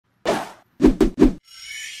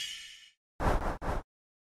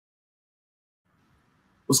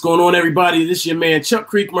What's going on, everybody? This is your man, Chuck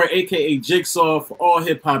CREEKMUR, a.k.a. Jigsaw for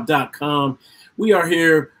allhiphop.com. We are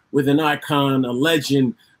here with an icon, a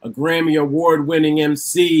legend, a Grammy Award-winning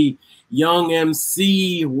MC, Young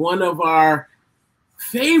MC, one of our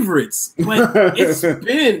favorites. But it's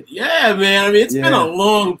been, yeah, man. I mean, it's been a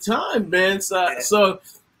long time, man. So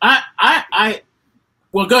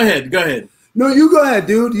well, go ahead. No, you go ahead,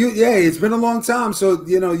 dude. It's been a long time. So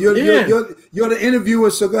you're the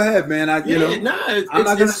interviewer. So go ahead, man. I'm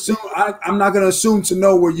not gonna assume to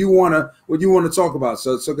know what you wanna talk about.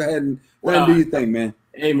 So go ahead and do your thing, man.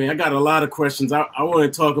 Hey, man, I got a lot of questions. I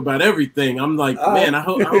want to talk about everything. I'm like, man, I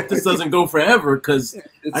hope this doesn't go forever because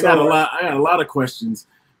I got a lot of questions.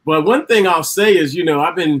 But one thing I'll say is,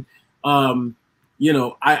 I've been, I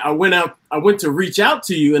went to reach out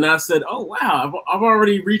to you and I said, oh, wow, I've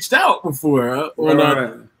already reached out before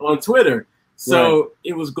on Twitter. So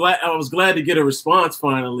I was glad to get a response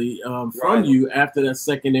finally from you after that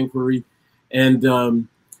second inquiry, and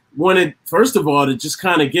wanted, first of all, to just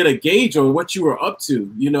kind of get a gauge on what you were up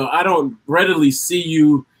to. I don't readily see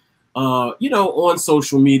you, on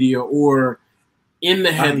social media or in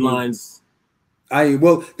the headlines.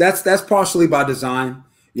 Well, that's partially by design.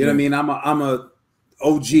 You know what I mean? I'm a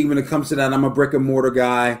OG when it comes to that. I'm a brick and mortar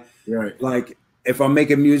guy. Right. Like if I'm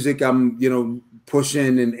making music, I'm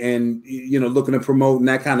pushing and looking to promote and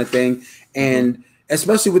that kind of thing. And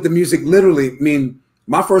especially with the music, literally, I mean,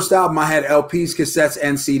 my first album, I had LPs, cassettes,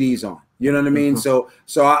 and CDs on. You know what I mean? So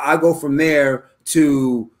I go from there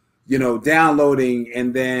to downloading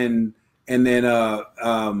and then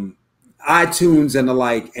iTunes and the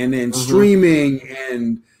like, and then streaming,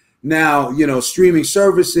 and now streaming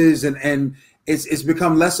services, and it's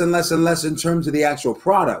become less and less and less in terms of the actual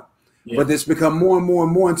product. Yeah. But it's become more and more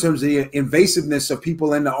and more in terms of the invasiveness of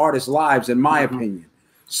people in the artists' lives, in my opinion.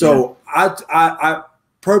 So I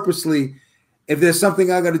purposely, if there's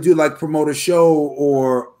something I got to do, like promote a show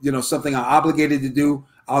or something I'm obligated to do,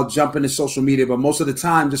 I'll jump into social media. But most of the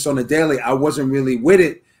time, just on a daily, I wasn't really with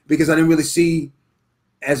it because I didn't really see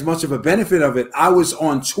as much of a benefit of it. I was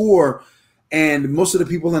on tour, and most of the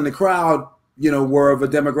people in the crowd, were of a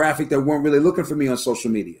demographic that weren't really llooking for me on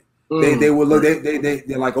social media. They would look.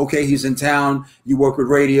 They're like, okay, he's in town. You work with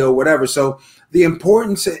radio, whatever. So the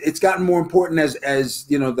importance, it's gotten more important as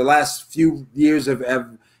the last few years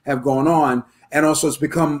have gone on, and also it's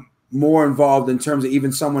become more involved in terms of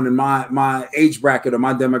even someone in my age bracket or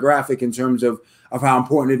my demographic in terms of how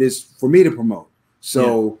important it is for me to promote.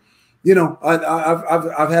 So.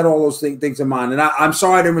 I've had all those things in mind, and I'm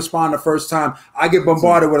sorry I didn't respond the first time. I get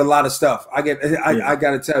bombarded with a lot of stuff. I got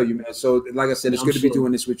to tell you, man. So, like I said, it's good to be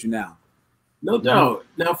doing this with you now. No doubt.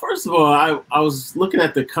 Now, first of all, I was looking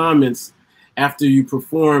at the comments after you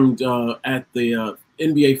performed at the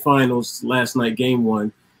NBA Finals last night, Game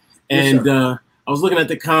 1, and I was looking at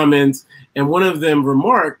the comments, and one of them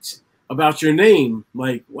remarked about your name,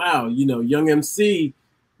 like, "Wow, Young MC,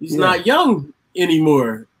 he's not young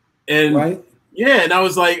anymore." And and I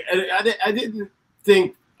was like, I didn't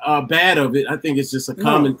think bad of it. I think it's just a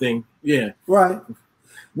common thing. Yeah. Right.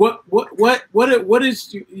 What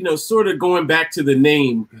is sort of going back to the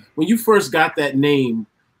name, when you first got that name,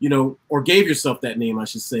 or gave yourself that name, I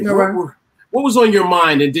should say. What was on your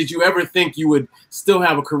mind, and did you ever think you would still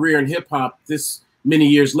have a career in hip hop this many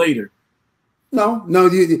years later? No.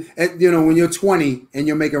 When you're 20 and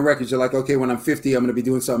you're making records, you're like, okay, when I'm 50, I'm going to be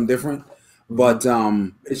doing something different. But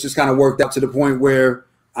it's just kind of worked out to the point where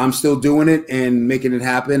I'm still doing it and making it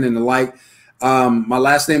happen. And the like, my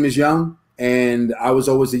last name is Young, and I was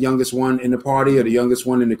always the youngest one in the party or the youngest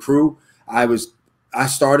one in the crew. I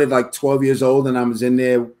started like 12 years old, and I was in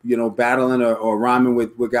there, battling or rhyming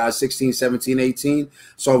with guys 16, 17, 18.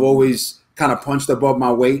 So I've always kind of punched above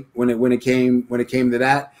my weight when it came to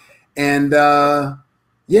that. And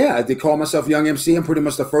I did call myself Young MC. I'm pretty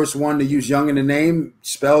much the first one to use Young in the name,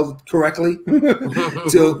 spelled correctly, and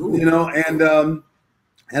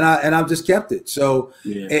I've just kept it. So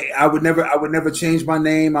I would never change my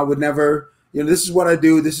name. I would never, this is what I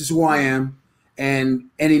do. This is who I am. And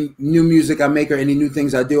any new music I make or any new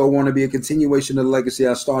things I do, I want to be a continuation of the legacy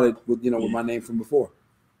I started with, with my name from before.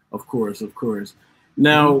 Of course.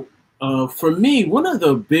 Now, for me, one of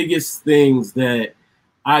the biggest things that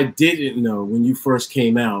I didn't know when you first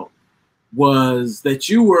came out was that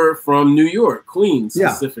you were from New York, Queens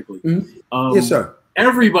specifically. Yes, sir.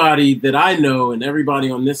 Everybody that I know and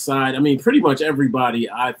everybody on this side, I mean, pretty much everybody,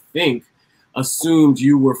 I think, assumed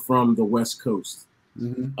you were from the West Coast.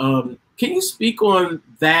 Can you speak on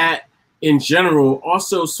that in general?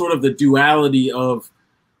 Also, sort of the duality of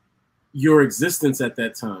your existence at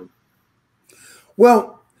that time.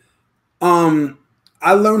 Well,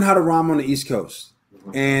 I learned how to rhyme on the East Coast.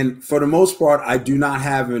 And for the most part, I do not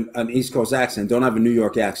have an East Coast accent, don't have a New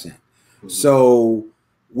York accent. So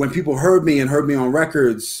when people heard me on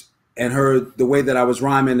records and heard the way that I was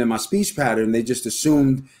rhyming and my speech pattern, they just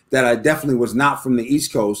assumed that I definitely was not from the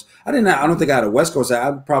East Coast. I don't think I had a West Coast.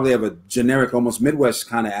 I probably have a generic, almost Midwest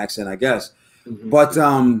kind of accent, I guess. But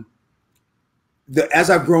as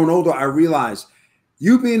I've grown older, I realized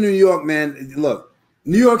you being in New York, man, look,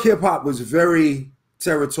 New York hip hop was very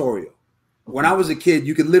territorial. When I was a kid,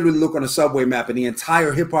 you could literally look on a subway map and the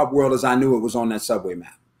entire hip hop world as I knew it was on that subway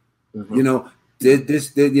map. You know,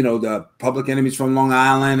 the Public Enemies from Long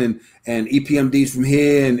Island and EPMDs from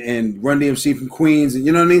here and Run DMC from Queens, and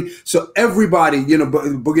you know what I mean? So everybody, you know,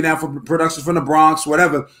 Boogie Down for Productions from the Bronx,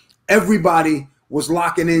 whatever, everybody was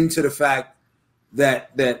locking into the fact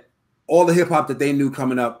that all the hip hop that they knew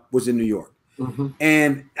coming up was in New York.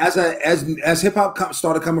 And as hip hop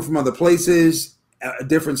started coming from other places,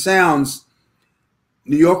 different sounds,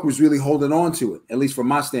 New York was really holding on to it, at least from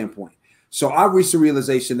my standpoint. So I reached the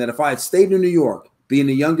realization that if I had stayed in New York, being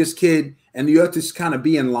the youngest kid, and New York just kind of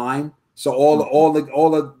be in line, so all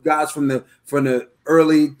the guys from the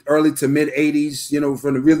early to mid '80s, you know,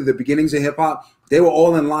 from the beginnings of hip hop, they were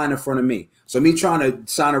all in line in front of me. So me trying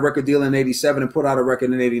to sign a record deal in '87 and put out a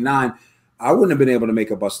record in '89, I wouldn't have been able to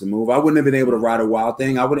make a Bust a Move. I wouldn't have been able to write a Wild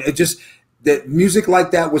Thing. That music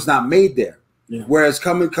like that was not made there. Whereas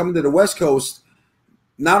coming to the West Coast,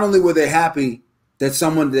 not only were they happy that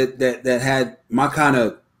someone that had my kind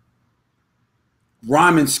of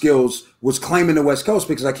rhyming skills was claiming the West Coast,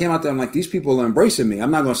 because I came out there and like, these people are embracing me.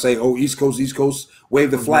 I'm not gonna say, oh, East Coast,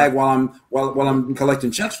 wave the flag while I'm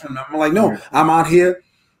collecting checks from them. I'm like, no, I'm out here.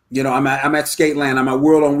 You know, I'm at Skateland, I'm at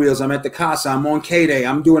World on Wheels, I'm at the Casa, I'm on K-Day,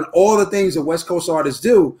 I'm doing all the things that West Coast artists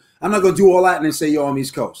do. I'm not gonna do all that and then say, yo, I'm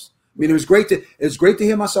East Coast. I mean, it was great to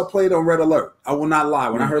hear myself played on Red Alert. I will not lie.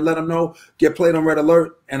 When I heard Let 'Em Know get played on Red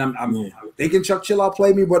Alert, and I'm thinking Chuck Chill Out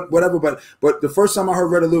play me, but whatever. But the first time I heard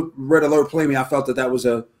Red Alert play me, I felt that was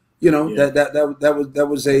a, you know, that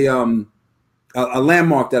was a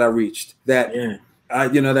landmark that I reached that that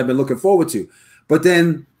I've been looking forward to. But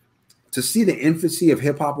then to see the infancy of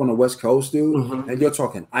hip hop on the West Coast, dude, and you're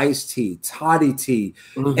talking Ice-T, Toddy T,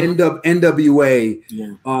 NWA,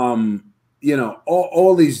 you know,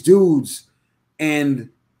 all these dudes, and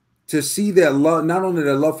to see their love, not only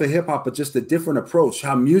their love for hip hop, but just the different approach,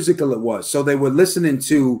 how musical it was. So they were listening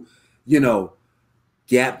to, you know,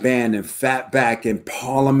 Gap Band and Fatback and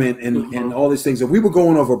Parliament and all these things. And we were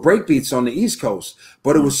going over breakbeats on the East Coast,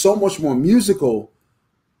 but it was so much more musical,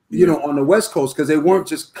 you know, on the West Coast, because they weren't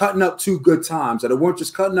just cutting up two good times, or they weren't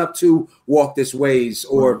just cutting up to Walk This Ways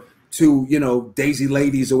or to, you know, Daisy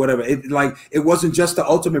Ladies or whatever. It wasn't just the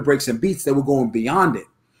ultimate breaks and beats. They were going beyond it.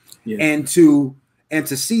 And to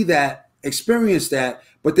see that, experience that.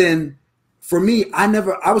 But then for me, I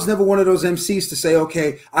was never one of those MCs to say,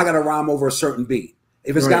 okay, I got to rhyme over a certain beat.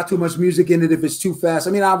 If it's got too much music in it, if it's too fast.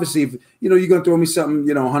 I mean, obviously, if, you know, you're going to throw me something,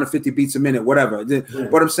 you know, 150 beats a minute, whatever.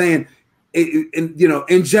 But I'm saying, you know,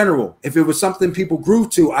 in general, if it was something people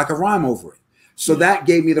groove to, I could rhyme over it. So that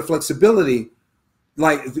gave me the flexibility.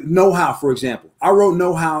 Like Know How, for example, I wrote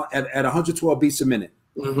Know How at 112 beats a minute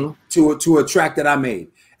to a track that I made,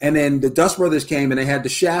 and then the Dust Brothers came and they had the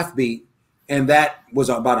Shaft beat, and that was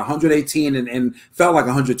about 118 and felt like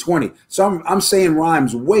 120. So I'm saying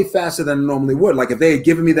rhymes way faster than I normally would. Like if they had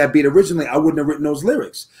given me that beat originally, I wouldn't have written those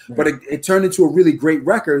lyrics. But it turned into a really great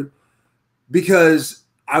record because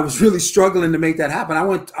I was really struggling to make that happen. I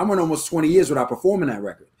went almost 20 years without performing that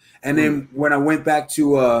record, and then when I went back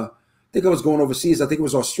to I think I was going overseas. I think it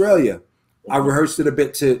was Australia. I rehearsed it a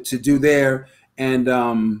bit to do there, and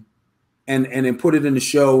then put it in the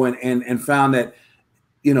show, and found that,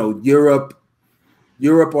 you know, Europe,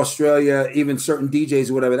 Australia, even certain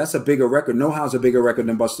DJs or whatever, that's a bigger record. Know How's a bigger record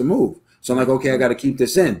than Bust a Move. So I'm like, okay, I got to keep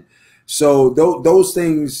this in. So those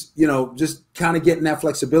things, you know, just kind of getting that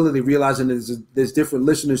flexibility, realizing there's different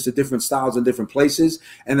listeners to different styles in different places,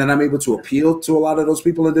 and then I'm able to appeal to a lot of those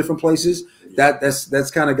people in different places.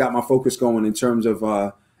 That's kind of got my focus going in terms of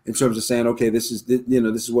saying, okay, this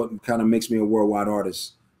is what kind of makes me a worldwide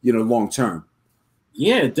artist, you know, long term.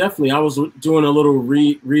 Yeah, definitely. I was doing a little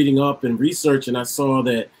reading up and research, and I saw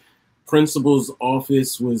that Principal's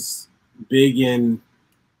office was big in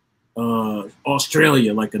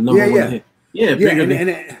Australia, like a number one hit. Yeah, bigger than.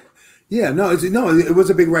 It was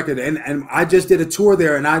a big record, and I just did a tour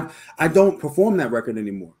there, and I don't perform that record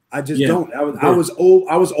anymore. I just don't. I was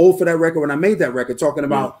old for that record when I made that record. Talking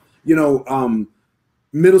about you know,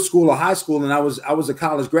 middle school or high school, and I was a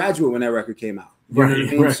college graduate when that record came out. You know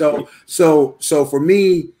what I mean? So for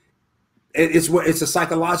me, it's a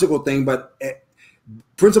psychological thing, but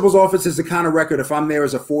Principal's Office is the kind of record, if I'm there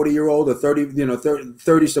as a 40-year-old or 30,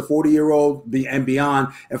 30s to 40-year-old and beyond,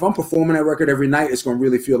 if I'm performing that record every night, it's going to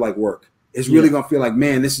really feel like work. It's really going to feel like,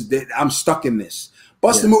 man, I'm stuck in this.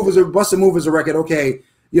 Bust a Move is a record, okay,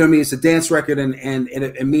 you know what I mean? It's a dance record and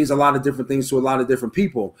it means a lot of different things to a lot of different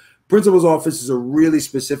people. Principal's Office is a really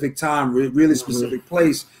specific time, really specific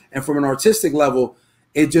place. And from an artistic level,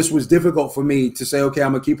 it just was difficult for me to say, okay,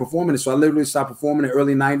 I'm going to keep performing it. So I literally stopped performing in the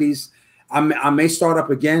early 90s. I may start up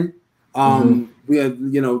again, we had,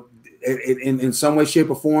 in some way, shape,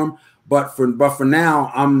 or form. But for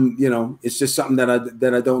now, it's just something that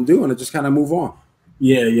I don't do, and I just kind of move on.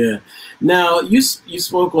 Yeah, yeah. Now you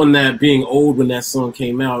spoke on that being old when that song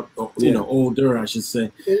came out, older, I should say.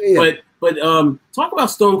 Yeah. But talk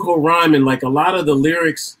about Stone Cold Rhymin'. Like, a lot of the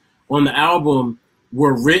lyrics on the album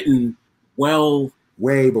were written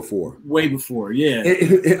way before. Yeah.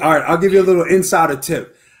 All right, I'll give you a little insider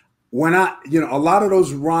tip. When a lot of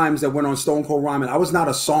those rhymes that went on Stone Cold Rhymin', I was not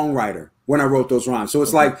a songwriter when I wrote those rhymes. So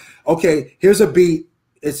it's like, okay, here's a beat.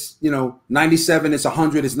 It's, 97, it's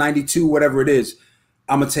 100, it's 92, whatever it is.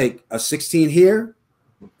 I'm going to take a 16 here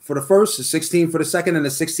for the first, a 16 for the second, and a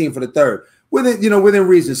 16 for the third. Within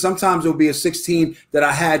reason. Sometimes it'll be a 16 that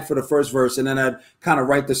I had for the first verse, and then I'd kind of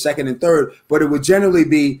write the second and third. But it would generally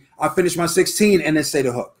be, I finish my 16 and then say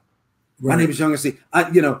the hook. Right. My name is Young MC. I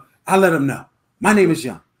let them know. My name is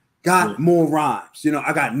Young. Got more rhymes,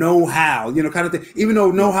 I got know-how, kind of thing. Even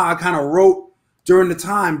though know-how I kind of wrote during the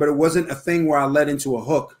time, but it wasn't a thing where I led into a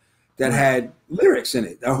hook that had lyrics in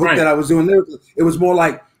it. A hook that I was doing lyrically. It was more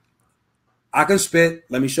like, I can spit.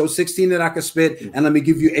 Let me show 16 that I can spit, and let me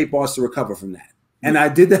give you 8 bars to recover from that. And I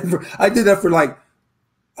did that for like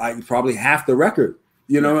probably half the record,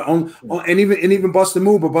 and even Bust a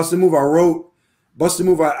Move. But Bust a Move, I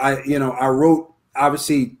wrote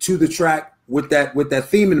obviously to the track with that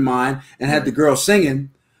theme in mind, and had the girl singing.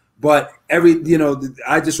 But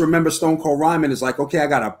I just remember Stone Cold Rhymin' is like, okay, I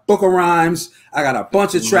got a book of rhymes, I got a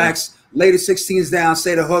bunch of tracks, lay the 16s down,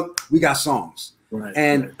 say the hook, we got songs. Right.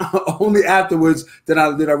 And only afterwards did I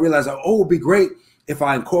realize, it would be great if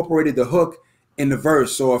I incorporated the hook in the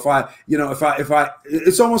verse. So if I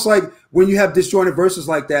it's almost like when you have disjointed verses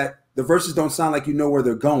like that, the verses don't sound like you know where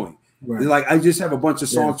they're going. Right. Like, I just have a bunch of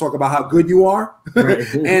songs talk about how good you are,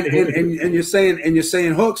 and you're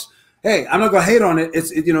saying hooks. Hey, I'm not gonna hate on it.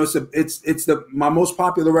 It's my most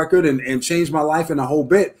popular record and changed my life in a whole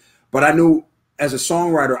bit. But I knew as a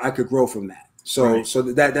songwriter I could grow from that. So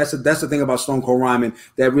that's the thing about Stone Cold Rhymin'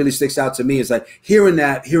 that really sticks out to me, is like hearing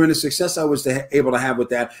the success I was able to have with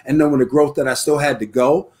that, and knowing the growth that I still had to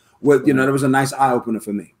go with. That was a nice eye opener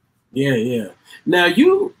for me. Yeah, yeah. Now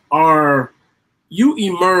you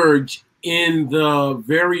emerge in the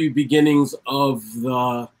very beginnings of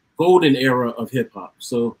the golden era of hip hop.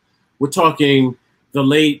 So we're talking the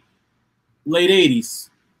late 80s.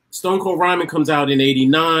 Stone Cold Rhymin' comes out in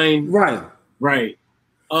 89. Right.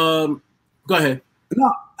 Go ahead. No.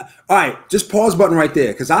 All right. Just pause button right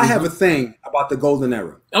there, because I have a thing about the golden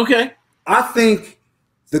era. Okay. I think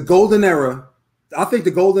the golden era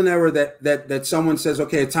that someone says,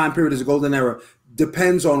 okay, a time period is a golden era,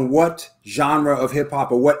 depends on what genre of hip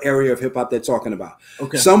hop or what area of hip hop they're talking about.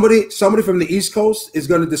 Okay. Somebody from the East Coast is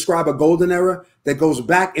going to describe a golden era that goes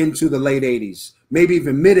back into the late 80s, maybe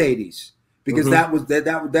even mid 80s, because that was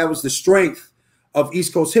the strength of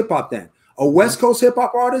East Coast hip hop then. A West Coast hip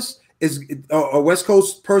hop artist is a West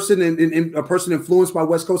Coast person, and a person influenced by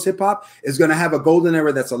West Coast hip hop is going to have a golden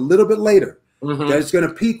era that's a little bit later. That's going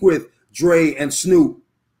to peak with Dre and Snoop.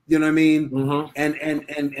 You know what I mean?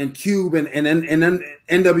 And Cube and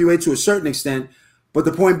NWA to a certain extent. But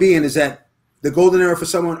the point being is that the golden era for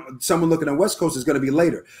someone looking at West Coast is going to be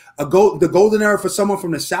later. The golden era for someone from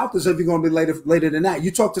the South is even going to be later than that. You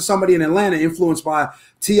talk to somebody in Atlanta influenced by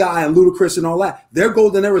T.I. and Ludacris and all that, their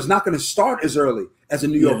golden era is not going to start as early as a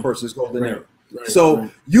New York person's golden era.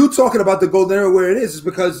 Right, you talking about the golden era where it is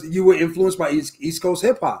because you were influenced by East Coast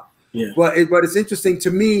hip hop. Yeah. But it's interesting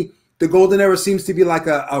to me. The golden era seems to be like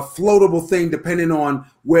a floatable thing, depending on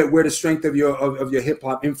where the strength of your hip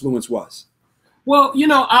hop influence was. Well,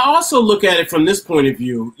 I also look at it from this point of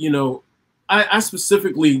view. I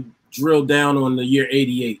specifically drilled down on the year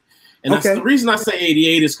 88. And that's the reason I say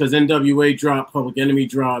 88 is because NWA dropped, Public Enemy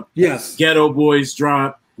dropped, Ghetto Boys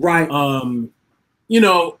dropped. Right. Too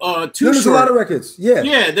There was a lot of records. Yeah.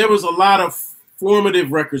 Yeah, there was a lot of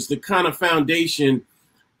formative records, the kind of foundation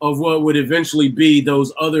of what would eventually be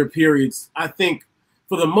those other periods. I think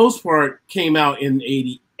for the most part came out in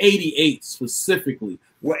 88 specifically.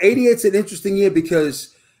 Well, 88's an interesting year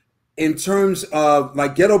because in terms of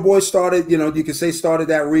like Ghetto Boys started, you could say started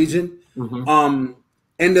that region.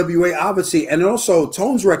 NWA, obviously, and also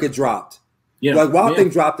Tone's record dropped. Yeah, like Wild Thing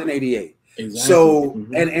dropped in '88. Exactly. So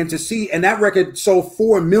and to see, and that record sold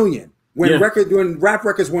 4 million when rap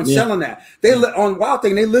records weren't selling that. They on Wild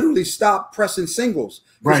Thing, they literally stopped pressing singles.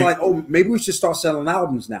 It's like, oh, maybe we should start selling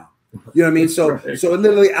albums now. You know what I mean? So so it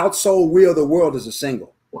literally outsold "We Are the World" as a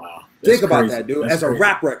single. Wow, think about that, dude, as a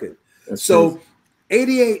rap record. So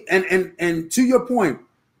 '88, and to your point,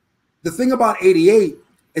 the thing about '88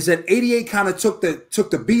 is that '88 kind of took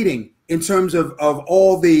the beating in terms of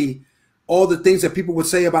all the things that people would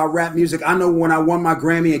say about rap music. I know when I won my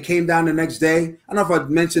Grammy and came down the next day, I don't know if I've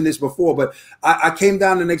mentioned this before, but I came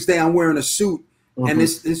down the next day, I'm wearing a suit, and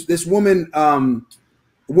this woman, a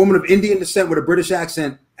woman of Indian descent with a British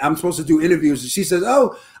accent, I'm supposed to do interviews, and she says,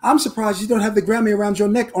 "Oh, I'm surprised you don't have the Grammy around your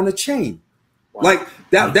neck on a chain." Wow. Like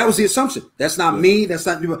that was the assumption. That's not me, that's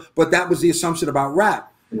not you, but that was the assumption about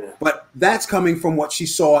rap. But that's coming from what she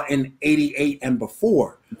saw in '88 and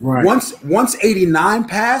before. Once '89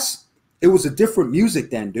 passed, it was a different music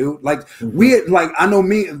then, dude. Like I know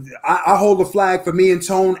me, I hold the flag for me and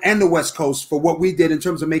Tone and the West Coast for what we did in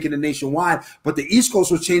terms of making it nationwide. But the East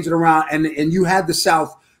Coast was changing around, and you had the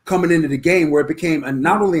South coming into the game where it became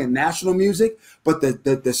not only a national music, but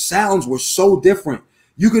the sounds were so different.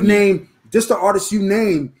 You could name just the artists you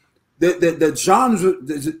name, the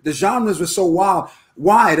genres were so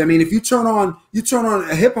wide. I mean, if you turn on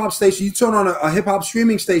a hip hop station, you turn on a hip hop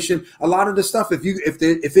streaming station, a lot of the stuff, if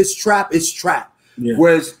it's trap, it's trap.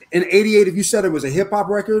 Whereas in '88, if you said it was a hip hop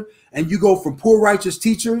record, and you go from Poor Righteous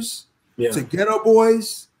Teachers to Ghetto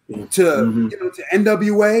Boys to to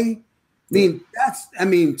NWA,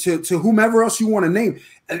 to whomever else you want to name,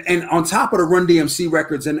 and on top of the Run DMC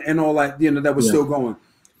records and all that, that was still going.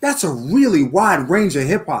 That's a really wide range of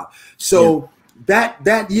hip hop. So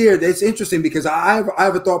that year, it's interesting because I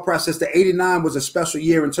have a thought process that '89 was a special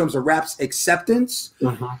year in terms of rap's acceptance,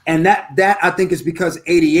 and that I think is because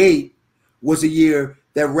 '88 was a year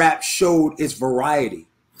that rap showed its variety.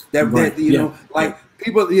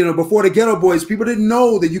 People, before the Ghetto Boys, people didn't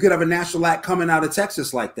know that you could have a national act coming out of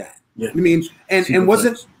Texas like that. I mean, and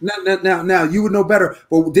wasn't now you would know better,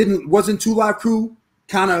 but wasn't 2 Live Crew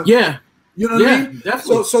kind of you know what I mean?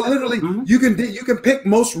 Definitely. So literally, you can pick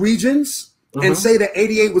most regions and say that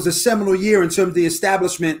 '88 was a seminal year in terms of the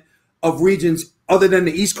establishment of regions other than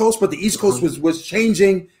the East Coast, but the East Coast was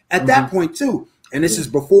changing at that point too. And this is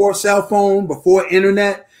before cell phone, before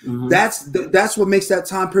internet. That's what makes that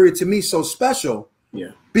time period to me so special.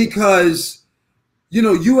 Because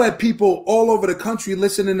you had people all over the country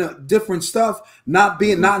listening to different stuff, not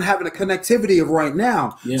having a connectivity of right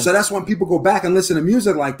now. So that's when people go back and listen to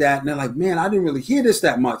music like that, and they're like, "Man, I didn't really hear this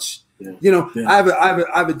that much." I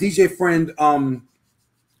have a DJ friend.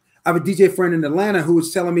 I have a DJ friend in Atlanta who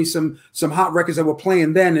was telling me some hot records that were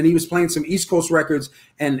playing then, and he was playing some East Coast records,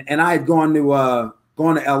 and I had gone to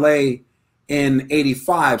LA in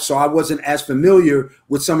 '85, so I wasn't as familiar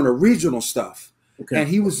with some of the regional stuff. And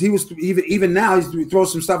he was even now he's throwing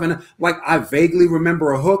some stuff in, like I vaguely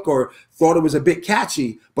remember a hook or thought it was a bit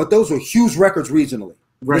catchy, but those were huge records regionally.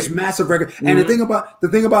 This massive record. And the thing about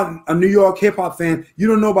a New York hip hop fan, you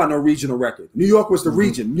don't know about no regional record. New York was the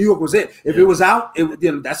region. New York was it. If it was out,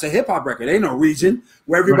 that's a hip hop record. Ain't no region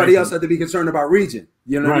where everybody else had to be concerned about region.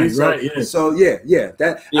 You know what I mean? So I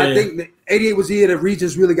think '88 was the year that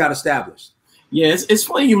regions really got established. Yeah, it's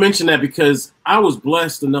funny you mentioned that because I was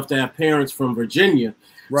blessed enough to have parents from Virginia.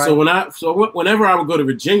 So whenever I would go to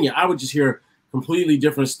Virginia, I would just hear completely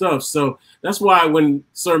different stuff. So that's why when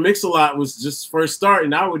Sir Mix-a-Lot was just first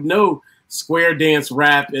starting, I would know Square Dance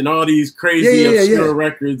Rap and all these crazy obscure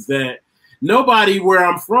records that nobody where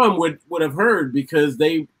I'm from would have heard, because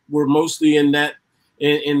they were mostly in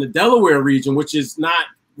the Delaware region, which is not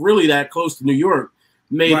really that close to New York.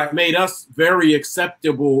 Made us very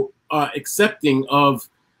accepting of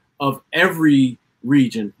every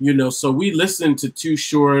region, so we listened to Too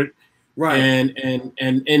Short and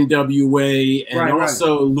NWA and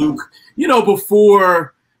also Luke,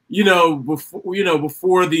 before the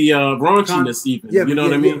raunchiness even. You know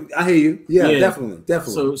what I mean? I hear you. Yeah,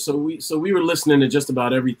 definitely. So we were listening to just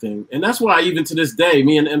about everything, and that's why even to this day,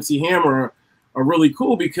 me and MC Hammer are really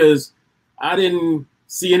cool, because I didn't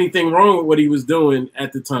see anything wrong with what he was doing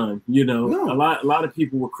at the time. A lot of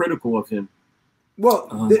people were critical of him.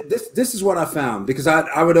 Well, this is what I found, because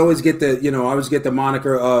I would always get the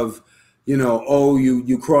moniker of,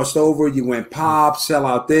 you crossed over, you went pop, sell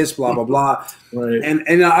out this, blah blah blah.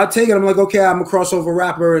 And I take it, I'm like, okay, I'm a crossover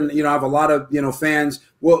rapper, and I have a lot of fans.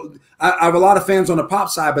 Well, I have a lot of fans on the pop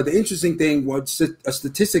side, but the interesting thing, what's a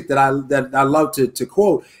statistic that I love to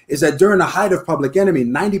quote, is that during the height of Public Enemy,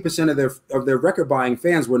 90% of their record buying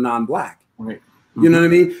fans were non-black. You know what I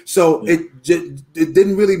mean? So it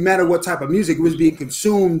didn't really matter what type of music it was being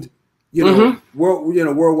consumed,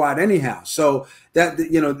 worldwide anyhow. So that,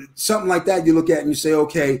 something like that you look at and you say,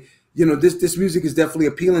 okay, this music is definitely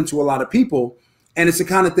appealing to a lot of people. And it's the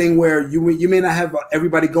kind of thing where you may not have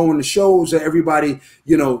everybody going to shows or everybody,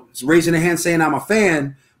 raising their hand saying I'm a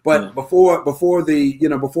fan. But before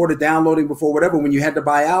the downloading, before whatever, when you had to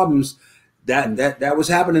buy albums, that was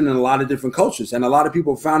happening in a lot of different cultures, and a lot of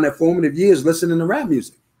people found their formative years listening to rap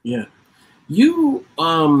music. Yeah,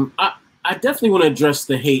 I definitely want to address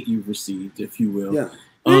the hate you've received, if you will. Yeah.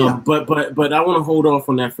 But I want to hold off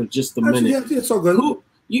on that for just a minute. Yeah, it's all good. Who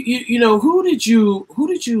did you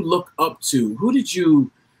look up to? Who did you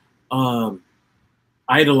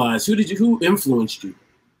idolize? Who influenced you?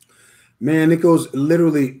 Man, it goes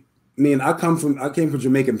literally. I mean, I came from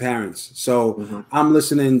Jamaican parents, so I'm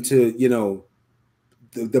listening to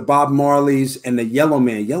the Bob Marleys and the Yellow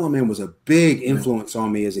Man. Yellow Man was a big influence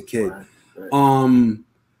on me as a kid. Right.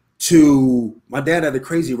 To my dad had a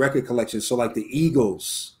crazy record collection, so like the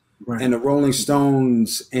Eagles and the Rolling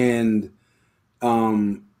Stones and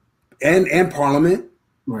Parliament,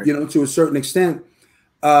 to a certain extent.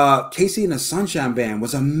 Casey and the Sunshine Band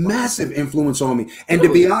was a massive influence on me. And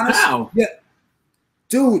to be honest,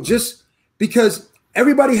 dude, just because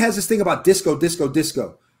everybody has this thing about disco.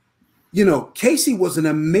 Casey was an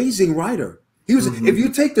amazing writer. He was, if you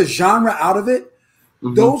take the genre out of it,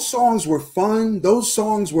 those songs were fun. Those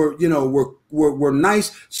songs were, were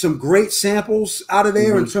nice. Some great samples out of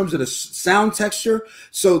there in terms of the sound texture.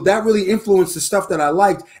 So that really influenced the stuff that I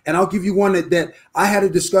liked. And I'll give you one that I had a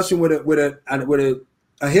discussion with a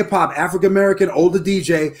hip hop African American older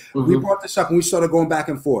DJ. We brought this up and we started going back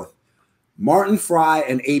and forth. Martin Fry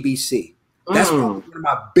and ABC. That's probably one of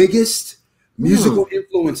my biggest musical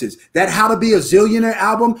influences. That How to Be a Zillionaire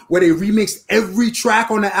album, where they remixed every track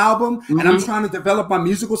on the album, and I'm trying to develop my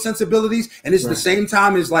musical sensibilities, and it's the same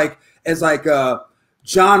time as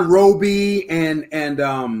John Roby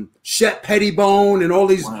and Chet Pettibone and all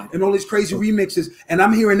these crazy remixes, and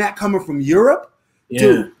I'm hearing that coming from Europe.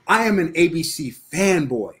 Dude, I am an ABC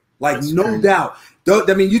fanboy, no doubt.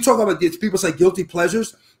 I mean, you talk about people say guilty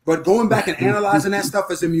pleasures. But going back and analyzing that stuff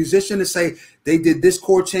as a musician to say they did this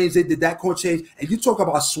chord change, they did that chord change, and you talk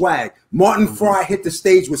about swag. Martin Fry hit the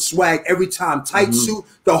stage with swag every time, tight suit,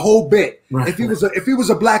 the whole bit. If he was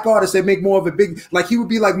a black artist, they'd make more of a big, he would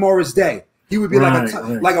be like Morris Day. He would be like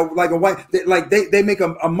a white, they make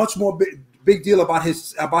a much more big deal about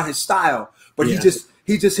his style. But he just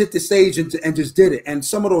hit the stage and just did it. And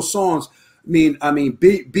some of those songs, Be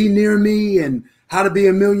Near Me and How to Be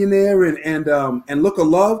a Millionaire and Look of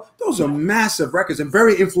Love, those are massive records and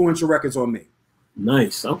very influential records on me.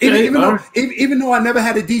 Nice. Okay. Even though I never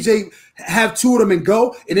had a DJ have two of them and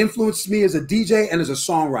go, it influenced me as a DJ and as a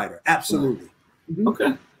songwriter. Absolutely.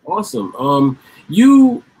 Okay. Awesome.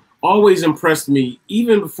 You always impressed me,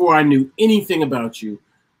 even before I knew anything about you.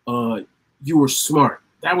 You were smart.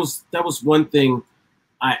 That was one thing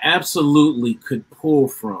I absolutely could pull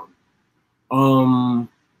from.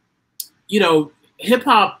 Hip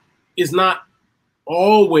hop is not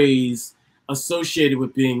always associated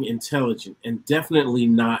with being intelligent, and definitely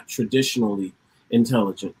not traditionally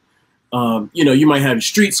intelligent. You might have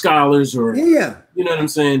street scholars or you know what I'm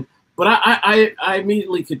saying. But I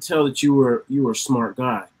immediately could tell that you were a smart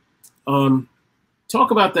guy.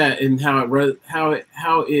 Talk about that and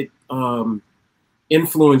how it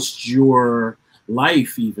influenced your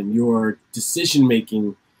life, even your decision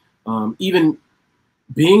making, even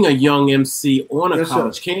being a young MC on a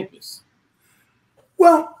college campus.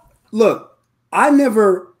 Well, look, I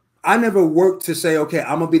never worked to say, okay,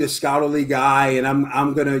 I'm gonna be the scholarly guy and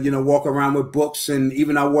I'm gonna walk around with books, and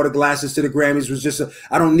even I wore the glasses to the Grammys was just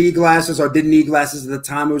I don't need glasses or didn't need glasses at the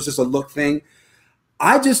time. It was just a look thing.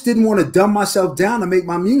 I just didn't want to dumb myself down to make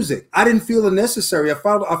my music. I didn't feel it necessary. I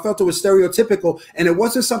felt it was stereotypical, and it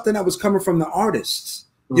wasn't something that was coming from the artists.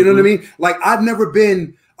 You know what I mean? Like I've never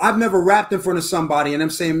rapped in front of somebody and I'm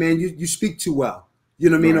saying, man, you speak too well. You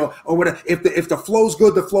know what I mean? Or whatever. If the flow's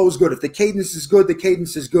good, the flow's good. If the cadence is good, the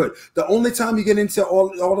cadence is good. The only time you get into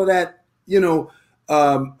all of that,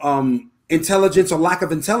 intelligence or lack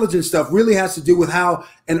of intelligence stuff really has to do with how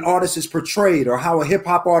an artist is portrayed, or how a hip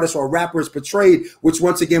hop artist or a rapper is portrayed, which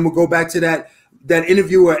once again will go back to that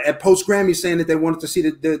interviewer at Post Grammy saying that they wanted to see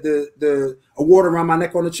the award around my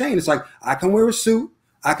neck on the chain. It's like, I can wear a suit.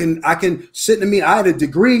 I can sit in the meeting. I had a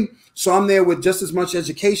degree, so I'm there with just as much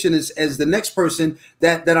education as the next person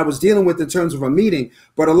that I was dealing with in terms of a meeting.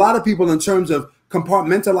 But a lot of people, in terms of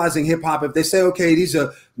compartmentalizing hip hop, if they say, okay, these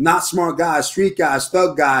are not smart guys, street guys,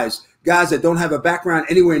 thug guys, guys that don't have a background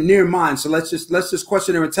anywhere near mine. So let's just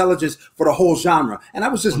question their intelligence for the whole genre. And I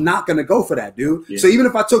was just not going to go for that, dude. Yeah. So even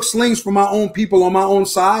if I took slings from my own people on my own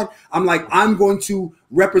side, I'm like, I'm going to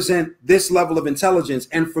represent this level of intelligence.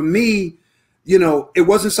 And for me, you know, it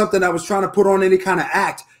wasn't something I was trying to put on any kind of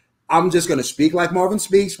act. I'm just going to speak like Marvin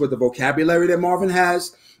speaks with the vocabulary that Marvin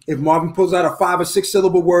has. If Marvin pulls out a 5 or 6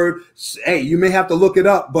 syllable word, hey, you may have to look it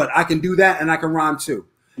up, but I can do that and I can rhyme too.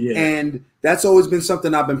 Yeah. And that's always been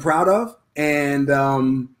something I've been proud of. And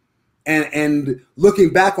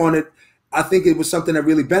looking back on it, I think it was something that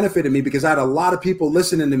really benefited me because I had a lot of people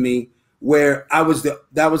listening to me where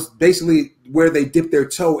that was basically where they dipped their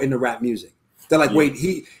toe into rap music. They're like, wait,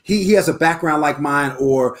 he has a background like mine,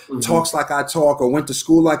 or talks like I talk, or went to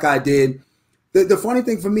school like I did. The funny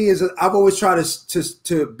thing for me is that I've always tried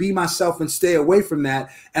to be myself and stay away from that,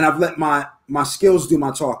 and I've let my skills do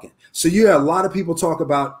my talking. So you hear a lot of people talk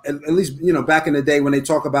about, at least, you know, back in the day when they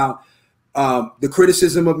talk about the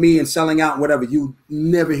criticism of me and selling out and whatever, you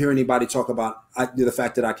never hear anybody talk about the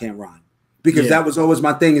fact that I can't rhyme, because that was always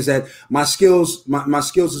my thing. Is that my skills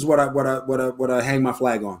is what I hang my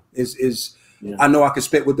flag on. I know I can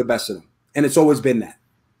spit with the best of them, and it's always been that.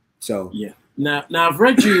 So yeah. Now I've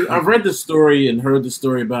read the story and heard the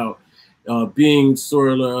story about being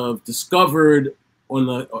sort of discovered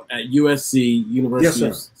at USC, University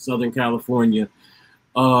of Southern California.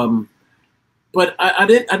 But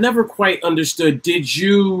I never quite understood. Did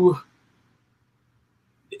you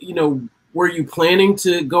know, were you planning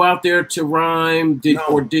to go out there to rhyme?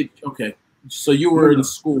 Okay. So you were in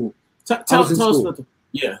school. Tell us about the,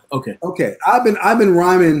 okay. Okay. I've been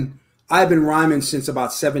rhyming since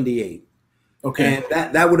about 78. Okay.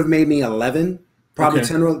 And that would have made me 11, probably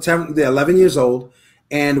 11 years old,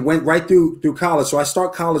 and went right through college. So I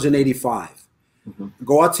start college in 85,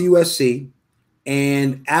 go out to USC,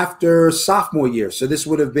 and after sophomore year, so this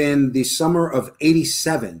would have been the summer of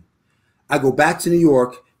 87, I go back to New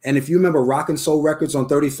York. And if you remember Rock and Soul Records on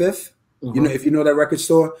 35th, you know, if you know that record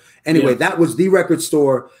store, anyway, that was the record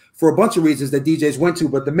store for a bunch of reasons that DJs went to.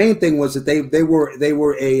 But the main thing was that they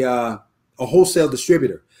were a wholesale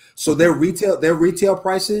distributor. So their retail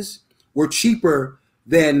prices were cheaper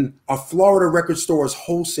than a Florida record store's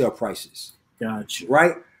wholesale prices. Gotcha.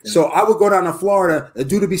 Right. Gotcha. So I would go down to Florida. A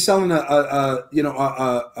dude would be selling a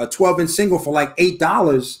 12-inch single for like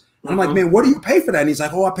 $8. I'm like, man, what do you pay for that? And he's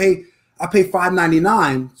like, oh, I pay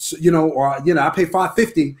 $5.99. So, I pay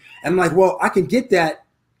 $5.50. And I'm like, well, I can get that.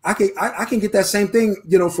 I can get that same thing,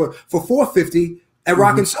 for $4.50 at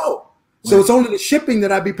Rock and Soul. So it's only the shipping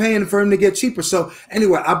that I'd be paying for him to get cheaper. So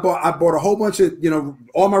anyway, I bought a whole bunch of,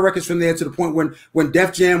 all my records from there, to the point when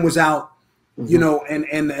Def Jam was out, and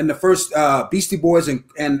the first Beastie Boys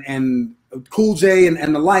and Cool J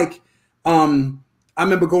and the like. I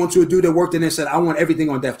remember going to a dude that worked in there and said, I want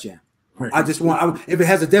everything on Def Jam. Right. I just want, if it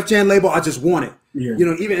has a Def Jam label, I just want it. Yeah.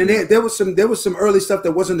 There was some early stuff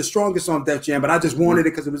that wasn't the strongest on Def Jam, but I just wanted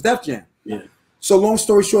it because it was Def Jam. Yeah. So long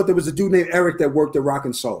story short, there was a dude named Eric that worked at Rock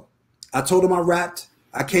and Soul. I told him I rapped.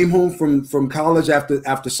 I came home from college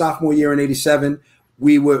after sophomore year in 87.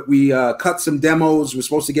 We cut some demos. We're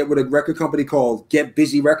supposed to get with a record company called Get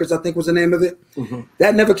Busy Records, I think was the name of it.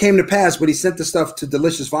 That never came to pass, but he sent the stuff to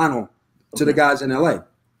Delicious Vinyl to the guys in LA.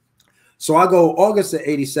 So I go August of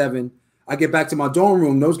 87. I get back to my dorm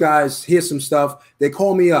room. Those guys hear some stuff. They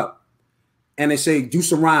call me up and they say, do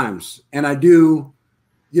some rhymes. And I do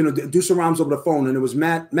some rhymes over the phone. And it was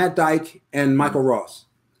Matt Dyke and Michael Ross.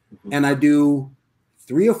 And I do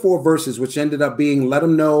 3 or 4 verses, which ended up being Let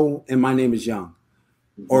 'Em Know and My Name Is Young,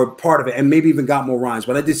 or part of it, and maybe even got more rhymes.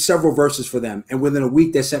 But I did several verses for them, and within a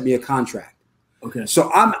week they sent me a contract. Okay.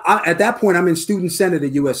 So I'm at that point I'm in student senate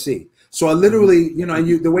at USC. So I literally,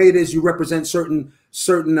 and the way it is, you represent certain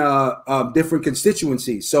different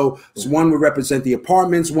constituencies. So one would represent the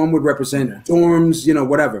apartments, one would represent dorms,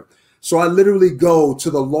 whatever. So I literally go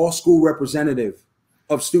to the law school representative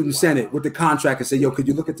of student senate with the contract and say, yo, could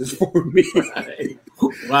you look at this for me?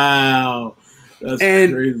 Wow. That's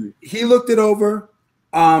crazy. He looked it over.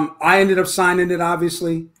 I ended up signing it,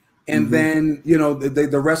 obviously. And then,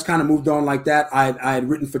 the rest kind of moved on like that. I had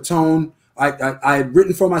written for Tone. I had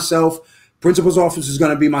written for myself. Principal's Office is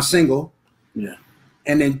going to be my single. Yeah.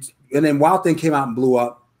 And then Wild Thing came out and blew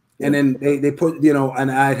up. Yeah. And then they put,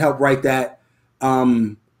 and I had helped write that.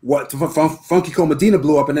 Funky Cold Medina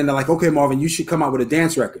blew up, and then they're like, okay, Marvin, you should come out with a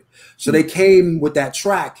dance record. So they came with that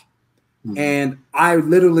track, and I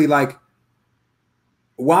literally,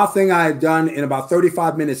 Wild Thing I had done in about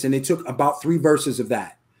 35 minutes, and they took about 3 verses of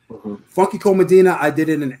that. Funky Cold Medina, I did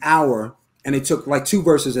in an hour, and they took like 2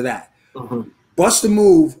 verses of that. Bust a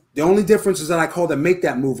Move, the only difference is that I called it Make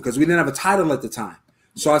That Move because we didn't have a title at the time.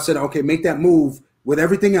 So I said, okay, make that move with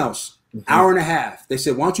everything else. Hour and a half. They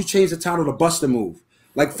said, why don't you change the title to Bust a Move?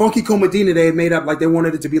 Like Funky Cold Medina, they had made up like they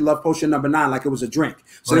wanted it to be Love Potion number 9, like it was a drink.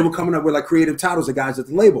 So they were coming up with like creative titles, the guys at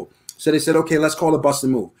the label. So they said, okay, let's call it Bust a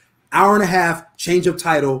Move. Hour and a half, change of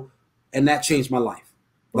title, and that changed my life.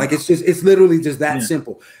 Like it's literally just that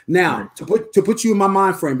simple. Now, to put you in my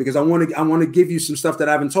mind frame, because I want to give you some stuff that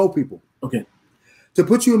I haven't told people. Okay. To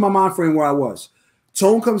put you in my mind frame where I was.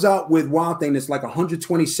 Tone comes out with Wild Thing that's like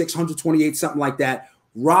 126, 128, something like that.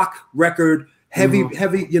 Rock record, heavy,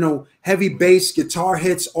 heavy bass, guitar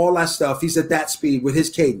hits, all that stuff. He's at that speed with his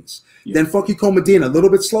cadence. Yeah. Then Funky Cold Medina, a little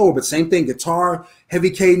bit slower, but same thing. Guitar, heavy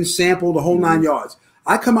cadence, sample, the whole 9 yards.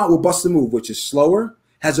 I come out with Bust a Move, which is slower,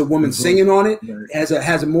 has a woman singing on it, has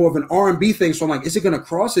a more of an R&B thing. So I'm like, is it going to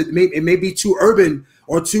cross it? It may be too urban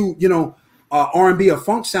or too, R&B or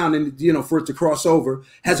funk sounding, for it to cross over.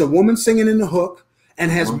 Has a woman singing in the hook. And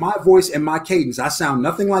has my voice and my cadence. I sound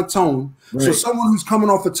nothing like Tone. Right. So someone who's coming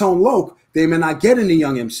off of Tone Lōc, they may not get any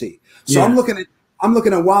Young MC. So I'm looking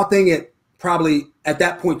at Wild Thing at probably at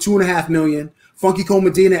that point 2.5 million. Funky Cold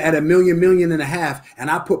Medina at $1 million, $1.5 million, and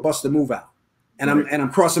I put Bust a Move out. And I'm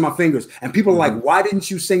crossing my fingers. And people are like, why didn't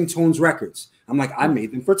you sing Tone's records? I'm like, I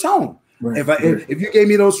made them for Tone. Right. If you gave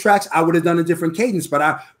me those tracks, I would have done a different cadence. But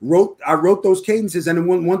I wrote those cadences. And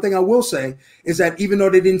one thing I will say is that even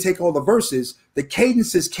though they didn't take all the verses, the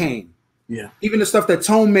cadences came. Yeah. Even the stuff that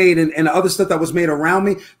Tone made and the other stuff that was made around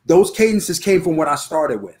me, those cadences came from what I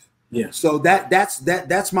started with. Yeah. So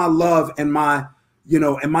that's my love and my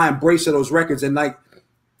and my embrace of those records. And like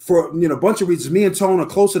for a bunch of reasons, me and Tone are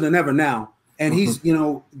closer than ever now. And he's,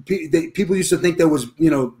 people used to think there was,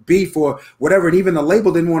 beef or whatever. And even the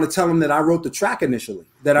label didn't want to tell him that I wrote the track initially,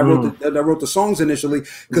 that I wrote the songs initially,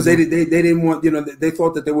 because they didn't want, they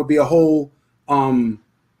thought that there would be a whole,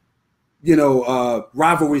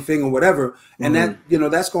 rivalry thing or whatever. And that,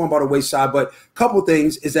 that's going by the wayside. But a couple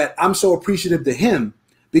things is that I'm so appreciative to him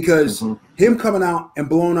because him coming out and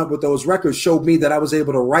blowing up with those records showed me that I was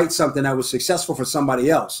able to write something that was successful for somebody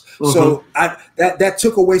else. So that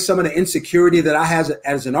took away some of the insecurity that I had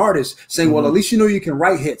as an artist, saying, well, at least you can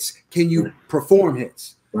write hits. Can you perform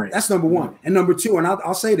hits? Right. That's number one. And number two, and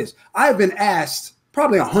I'll say this, I have been asked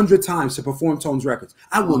probably 100 times to perform Tone's records.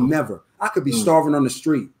 I will never. I could be starving on the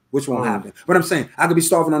street, which won't happen. But I'm saying I could be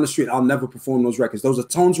starving on the street. I'll never perform those records. Those are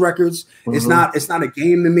Tone's records. It's not a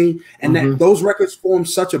game to me. And that those records form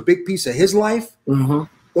such a big piece of his life.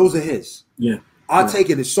 Those are his. Yeah. I'll take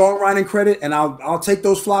it as songwriting credit, and I'll take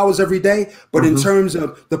those flowers every day. But in terms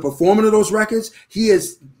of the performing of those records, he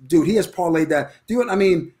has parlayed that. I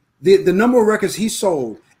mean, the number of records he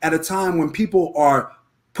sold at a time when people are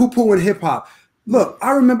poo-pooing hip hop. Look,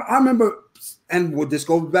 I remember. And we'll just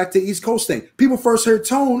go back to East Coast thing. People first heard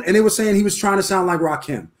Tone, and they were saying he was trying to sound like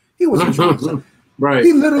Rakim. He wasn't trying to sound. Right.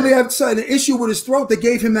 He literally had an issue with his throat that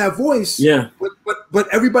gave him that voice. Yeah. But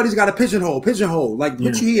everybody's got a pigeonhole. Like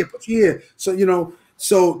put you here. So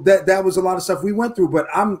so that was a lot of stuff we went through. But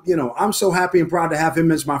I'm so happy and proud to have him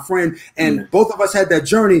as my friend. And both of us had that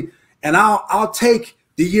journey. And I'll take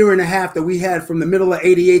the year and a half that we had from the middle of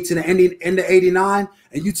 '88 to the end of '89,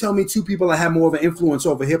 and you tell me two people that had more of an influence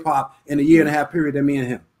over hip hop in a year and a half period than me and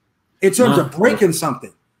him, in terms of breaking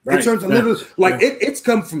something, in terms of literally, it's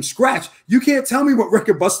come from scratch. You can't tell me what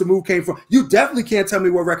record Bust a Move came from. You definitely can't tell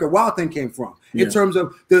me what record Wild Thing came from. In terms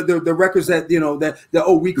of the records that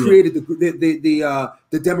we created the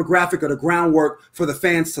demographic or the groundwork for the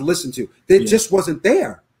fans to listen to. They just wasn't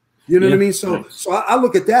there. You know what I mean? So I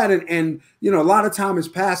look at that and a lot of time has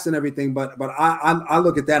passed and everything, but I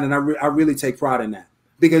look at that and I really take pride in that,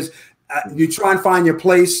 because you try and find your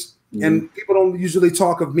place, and people don't usually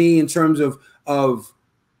talk of me in terms of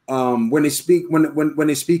when they speak when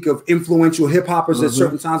they speak of influential hip hoppers at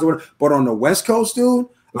certain times or whatever. But on the West Coast, dude,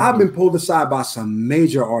 I've been pulled aside by some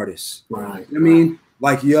major artists. Right. You know what I mean?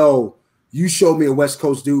 Like, yo, you showed me a West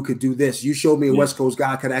Coast dude could do this. You showed me a West Coast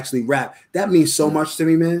guy could actually rap. That means so much to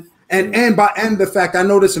me, man. And the fact, I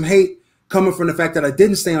know there's some hate coming from the fact that I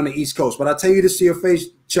didn't stay on the East Coast. But I tell you this to your face,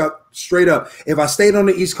 Chuck, straight up. If I stayed on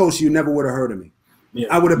the East Coast, you never would have heard of me. Yeah.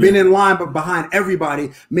 I would have been in line but behind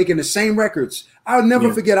everybody making the same records. I'll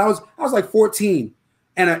never forget. I was like 14,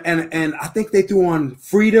 and I think they threw on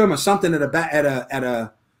Freedom or something at a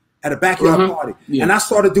backyard party, and I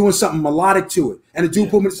started doing something melodic to it. And the dude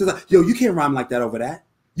pulled me and said, "Yo, you can't rhyme like that over that.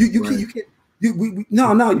 You can't.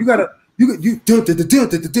 No, you gotta."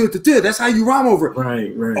 That's how you rhyme over it.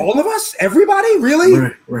 Right. All of us, everybody,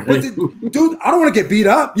 really? Right. But dude, I don't want to get beat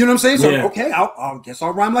up. You know what I'm saying? So okay, I guess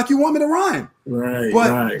I'll rhyme like you want me to rhyme. Right.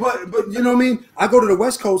 But you know what I mean? I go to the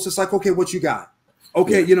West Coast. It's like, okay, what you got?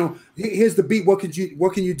 Okay, you know, here's the beat. What can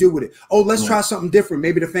you do with it? Oh, let's try something different.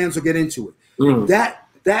 Maybe the fans will get into it.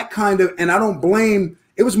 That kind of, and I don't blame.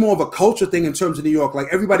 It was more of a culture thing in terms of New York. Like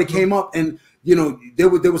everybody came up, and you know, there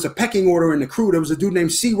was a pecking order in the crew. There was a dude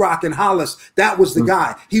named C-Rock and Hollis. That was the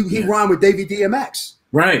guy. He rhymed with Davey DMX.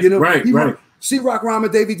 Right. You know, right. C-Rock rhymed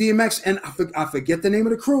with Davey DMX, and I forget the name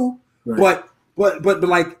of the crew. Right. But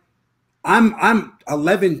like, I'm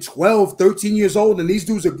 11, 12, 13 years old, and these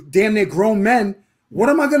dudes are damn near grown men. What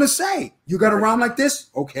am I gonna say? You got to rhyme like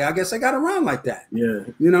this? Okay, I guess I got to rhyme like that. Yeah,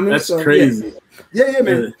 you know what I mean. That's crazy. Yeah,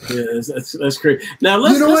 man. Yeah, that's crazy. Now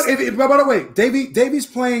let's. You know what? By the way, Davey's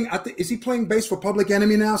playing. I think is he playing bass for Public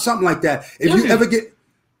Enemy now? Something like that. If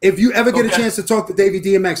you ever get a chance to talk to Davey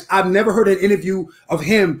DMX, I've never heard an interview of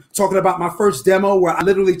him talking about my first demo where I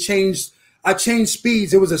literally changed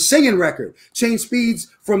speeds. It was a singing record. Changed speeds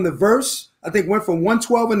from the verse. I think went from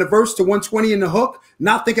 112 in the verse to 120 in the hook,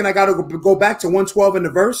 not thinking I got to go back to 112 in the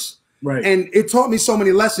verse. Right. And it taught me so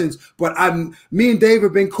many lessons. But me and Dave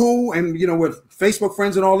have been cool, and you know, with Facebook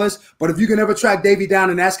friends and all this. But if you can ever track Davey down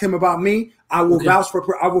and ask him about me, I will vouch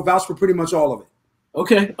for pretty much all of it.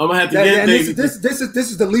 Okay, I'm gonna have to get Davey. This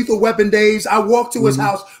is the Lethal Weapon days. I walked to his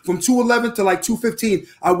house from 211 to like 215.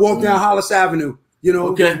 I walked down Hollis Avenue. You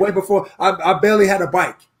know, way before I barely had a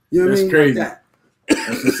bike. You know what I mean? Crazy. Like that.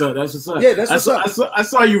 That's what's up. That's what's up. Yeah, that's what's up. I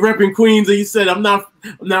saw you repping Queens, and you said I'm not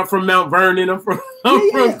from Mount Vernon. I'm from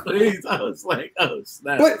Queens. I was like, oh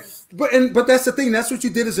snap. But that's the thing. That's what you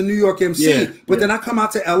did as a New York MC. But then I come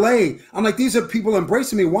out to LA. I'm like, these are people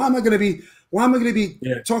embracing me. Why am I gonna be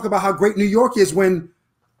talk about how great New York is when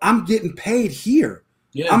I'm getting paid here?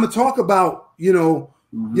 Yeah. I'm gonna talk about you know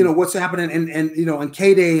what's happening and you know and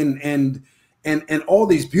K-Day and all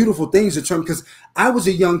these beautiful things in terms, because I was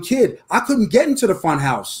a young kid. I couldn't get into the Fun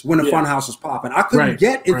House when the Fun House was popping. I couldn't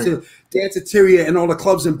get into Danceteria and all the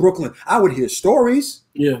clubs in Brooklyn. I would hear stories.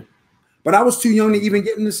 Yeah. But I was too young to even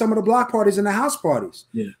get into some of the block parties and the house parties.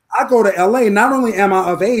 Yeah. I go to LA. Not only am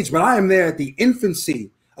I of age, but I am there at the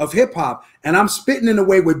infancy of hip hop, and I'm spitting in a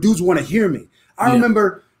way where dudes want to hear me. I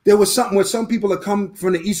remember there was something where some people had come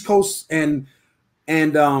from the East Coast and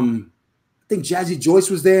I think Jazzy Joyce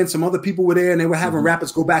was there and some other people were there, and they were having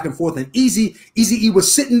rappers go back and forth. And Eazy-E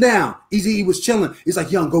was sitting down. Eazy-E was chilling. He's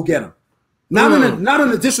like, "Young, go get him." Not in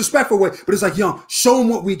a disrespectful way, but it's like, "Young, show him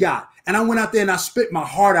what we got." And I went out there and I spit my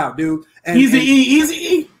heart out, dude. And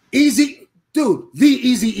Eazy-E, dude, the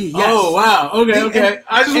Eazy-E. Yes. Oh wow, okay.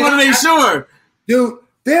 I just want to make sure, dude.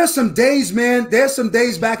 There's some days, man. There's some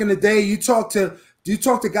days back in the day. You talk to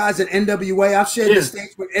guys at NWA. I've shared the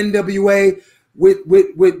stage with NWA. With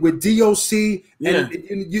DOC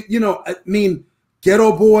and you know, I mean,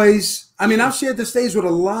 Ghetto Boys. I mean, I've shared the stage with a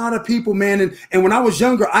lot of people, man. And when I was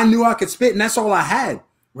younger, I knew I could spit, and that's all I had.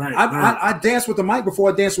 Right. I danced with the mic before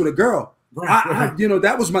I danced with a girl. Right. You know,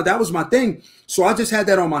 that was my thing. So I just had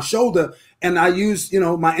that on my shoulder, and I used, you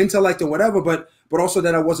know, my intellect and whatever, but also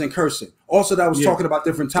that I wasn't cursing. Also that I was talking about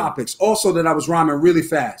different topics. Also that I was rhyming really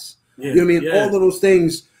fast. You know what I mean? All of those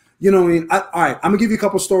things. You know what I mean? All right, I'm gonna give you a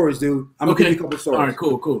couple stories, dude. I'm gonna give you a couple stories. All right,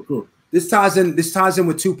 cool. This ties in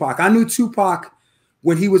with Tupac. I knew Tupac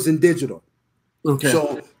when he was in Digital. Okay.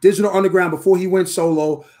 So Digital Underground, before he went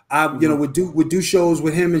solo, I you know would do shows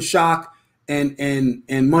with him and Shock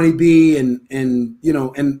and Money B and you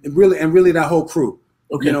know and really that whole crew.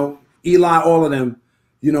 Okay. You know, Eli, all of them.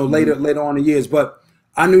 You know, later on in the years, but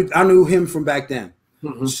I knew him from back then.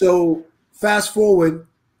 So fast forward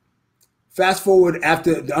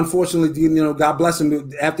after, unfortunately, you know, God bless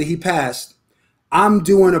him, after he passed, I'm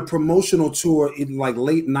doing a promotional tour in like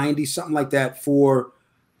late 90s, something like that, for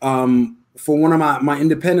one of my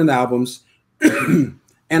independent albums. And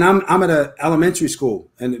I'm at an elementary school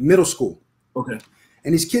and middle school. Okay.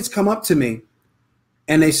 And these kids come up to me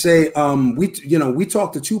and they say, we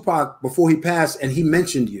talked to Tupac before he passed and he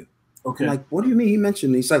mentioned you. Okay. I'm like, what do you mean he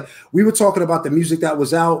mentioned me? He's like, we were talking about the music that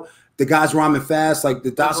was out. The guys rhyming fast, like the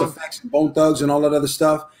Das Effects and Bone Thugs and all that other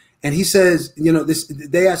stuff. And he says, you know,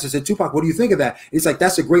 they asked, I said, Tupac, what do you think of that? And he's like,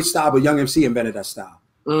 that's a great style, but Young MC invented that style.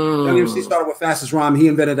 Young MC started with fastest rhyme. He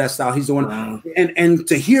invented that style. He's the one. Wow. And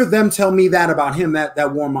to hear them tell me that about him,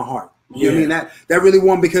 that warmed my heart. You know what I mean? That really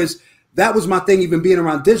warmed, because that was my thing, even being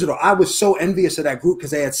around Digital. I was so envious of that group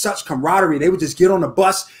because they had such camaraderie. They would just get on the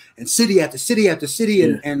bus and city after city after city,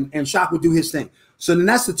 and Shock would do his thing. So then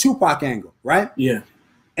that's the Tupac angle, right? Yeah.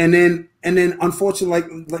 And then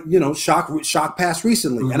unfortunately, like you know, Shock passed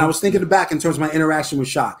recently. And I was thinking back in terms of my interaction with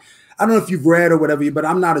Shock. I don't know if you've read or whatever, but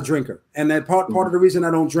I'm not a drinker. And that part of the reason I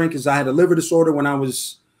don't drink is I had a liver disorder when I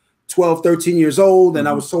was 12, 13 years old, and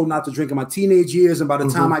I was told not to drink in my teenage years. And by the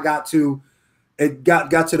time I got to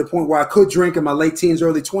the point where I could drink in my late teens,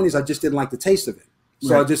 early 20s, I just didn't like the taste of it.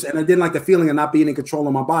 So I didn't like the feeling of not being in control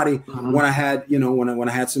of my body when I had, when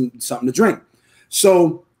I had something to drink.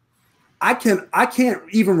 So I can't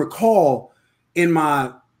even recall in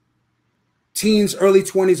my teens, early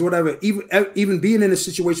 20s, whatever, even being in a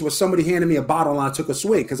situation where somebody handed me a bottle and I took a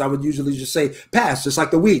swig, because I would usually just say, pass, just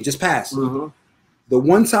like the weed, just pass. The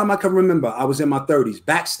one time I can remember, I was in my 30s,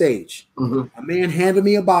 backstage. A man handed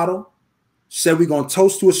me a bottle, said we're going to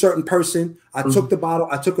toast to a certain person. I took the bottle,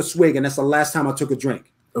 I took a swig, and that's the last time I took a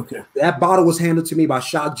drink. Okay. That bottle was handed to me by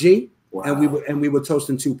Shock G, and we were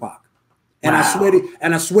toasting Tupac. And I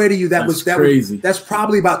swear to you, that's crazy. That's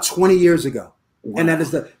probably about 20 years ago. Wow. And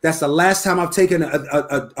that's the last time I've taken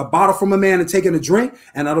a bottle from a man and taken a drink,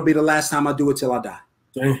 and that'll be the last time I do it till I die.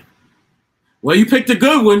 Dang. Well, you picked a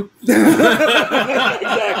good one.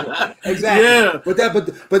 Exactly. Yeah.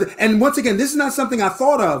 But and once again, this is not something I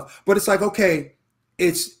thought of, but it's like, okay,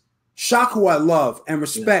 it's Shock, who I love and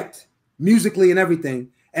respect musically and everything,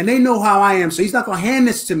 and they know how I am, so he's not gonna hand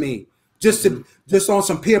this to me just on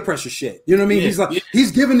some peer pressure shit. You know what I mean?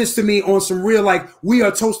 He's giving this to me on some real, like, we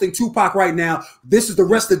are toasting Tupac right now. This is the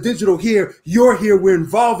rest of digital here. You're here. We're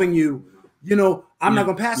involving you. I'm not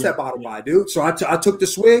going to pass that bottle by, dude. So I took the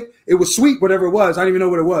swig. It was sweet, whatever it was. I don't even know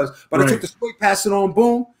what it was. But I took the swig, passed it on,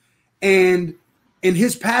 boom. And in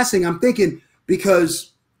his passing, I'm thinking,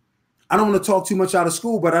 because I don't want to talk too much out of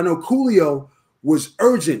school, but I know Coolio was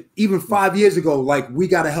urgent even 5 years ago. Like, we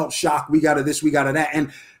got to help Shock. We got to this, we got to that.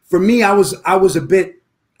 And for me, I was a bit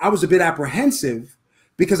apprehensive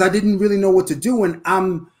because I didn't really know what to do. And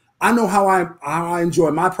I know how I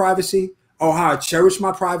enjoy my privacy, or how I cherish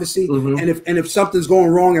my privacy. And if something's going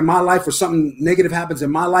wrong in my life, or something negative happens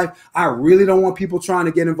in my life, I really don't want people trying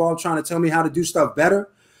to get involved, trying to tell me how to do stuff better.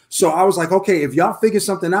 So I was like, okay, if y'all figure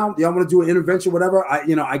something out, y'all want to do an intervention, whatever,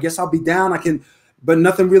 I guess I'll be down. I can, but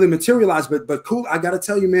nothing really materialized. But cool, I got to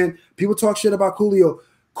tell you, man, people talk shit about Coolio.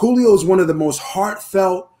 Coolio is one of the most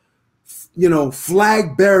heartfelt,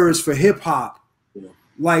 flag bearers for hip hop.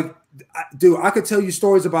 Like, dude, I could tell you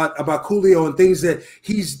stories about Coolio and things that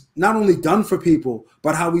he's not only done for people,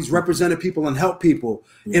 but how he's represented people and helped people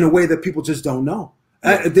in a way that people just don't know.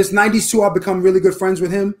 This 90s too, I've become really good friends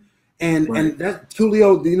with him. And that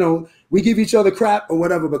Coolio, we give each other crap or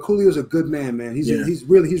whatever, but Coolio's a good man. He's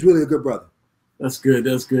really a good brother. That's good.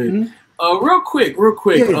 Real quick. I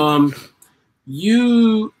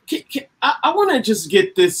want to just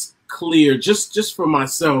get this clear, just for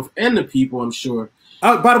myself and the people, I'm sure.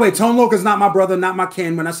 By the way, Tone Lōc is not my brother, not my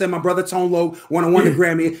kin. When I said my brother Tone Lōc won the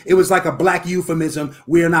Grammy, it was like a black euphemism.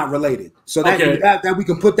 We are not related. So that we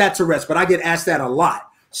can put that to rest. But I get asked that a lot.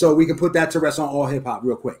 So we can put that to rest on All Hip Hop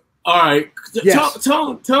real quick. All right. Yes.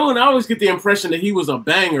 Tone, I always get the impression that he was a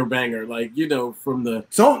banger, like, from the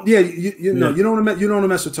Tone. Yeah, you don't want to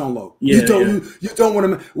mess with Tone Lōc. You don't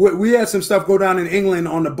want to. We had some stuff go down in England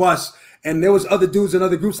on the bus. And there was other dudes in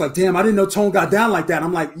other groups like, damn, I didn't know Tone got down like that.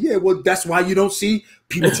 I'm like, yeah, well, that's why you don't see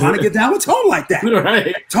people trying to get down with Tone like that.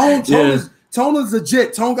 Right. Tone is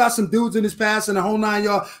legit. Tone got some dudes in his past and the whole 9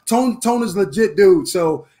 yards. Tone is legit dude.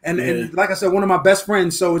 So, and like I said, one of my best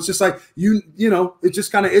friends. So it's just like, it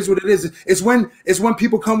just kind of is what it is. It's when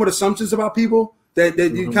people come with assumptions about people that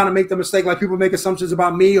you kind of make the mistake. Like, people make assumptions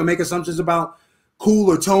about me or make assumptions about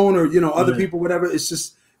Cool or Tone or, other people, whatever. It's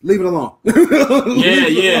just, leave it alone. But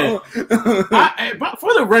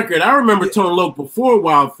for the record, I remember Tone Lōc before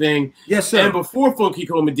Wild Thing. Yes, sir. And before Funky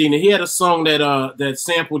Cold Medina. He had a song that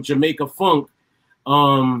sampled Jamaica funk.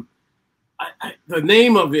 The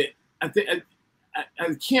name of it, I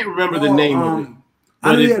can't remember the name of it.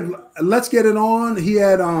 I know he had Let's Get It On. He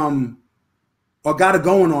had or Got It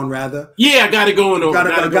Going On, rather. Yeah, Got It Going On. Got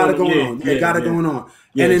it going on. Got It Going On.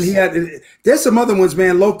 Yes. And then there's some other ones,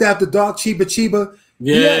 man. Loped After Dark, Chiba.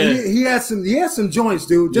 Yeah, he had some joints,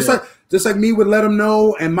 dude. Just like me with Let 'Em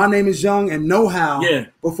Know and My Name Is Young and Know How. Yeah.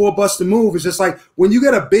 Before Bust a Move, it's just like when you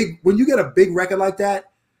get a big record like that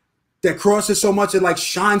crosses so much, it like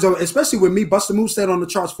shines on. Especially with me, Bust a Move stayed on the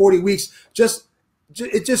charts 40 weeks.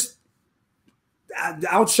 It just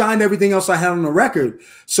outshined everything else I had on the record.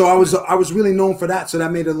 So I was really known for that. So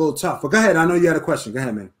that made it a little tough. But go ahead. I know you had a question. Go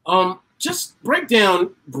ahead, man. Just break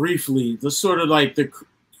down briefly the sort of like the.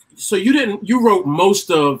 So you wrote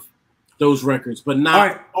most of those records, but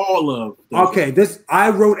not all of them. Okay, I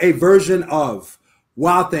wrote a version of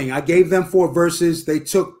Wild Thing. I gave them 4 verses. They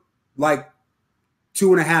took like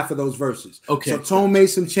 2.5 of those verses. Okay. So Tone made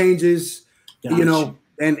some changes, and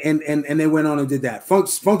they went on and did that.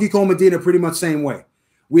 Funky Cold Medina pretty much same way.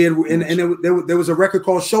 We had there was a record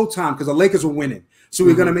called Showtime because the Lakers were winning. So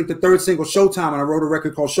we were gonna make the 3rd single Showtime, and I wrote a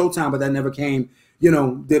record called Showtime, but that never came You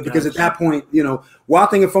know, because at that point, you know,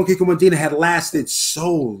 Wild Thing and Funky Cold Medina had lasted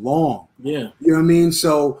so long. Yeah. You know what I mean?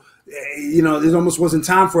 So, you know, it almost wasn't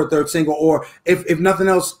time for a third single. Or if nothing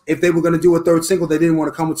else, if they were going to do a third single, they didn't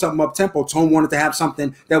want to come with something up-tempo. Tone wanted to have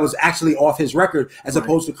something that was actually off his record, as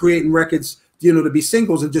opposed to creating records, you know, to be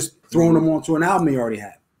singles and just throwing them onto an album he already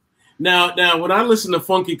had. Now, when I listen to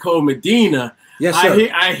Funky Cold Medina, yes, sir.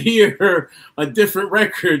 I hear a different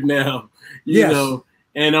record now, you know,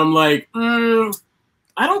 and I'm like,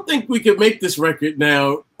 I don't think we could make this record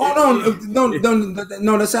now. Oh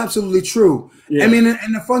no, that's absolutely true. Yeah. I mean,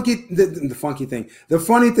 and the funky thing, the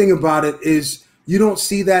funny thing about it is you don't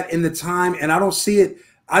see that in the time, and I don't see it.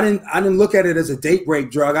 I didn't look at it as a date rape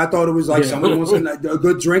drug. I thought it was like someone wants a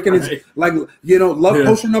good drink, and it's like, you know, Love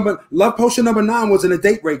Potion number 9 wasn't a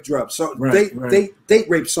date rape drug, so date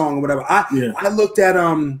rape song or whatever. I looked at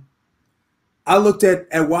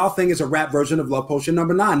Wild Thing as a rap version of Love Potion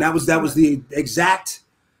number 9. That was the exact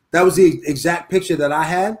picture that I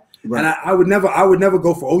had. Right. And I would never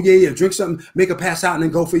go for, drink something, make a pass out, and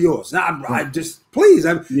then go for yours. Nah, I just, please.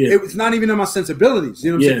 It was not even in my sensibilities.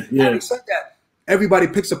 You know what I'm saying? Having said that, everybody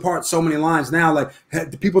picks apart so many lines now. Like,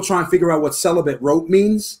 the people try and figure out what celibate rope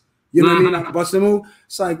means. You know what I mean? On Bust a Move.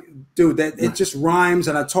 It's like, dude, that it just rhymes.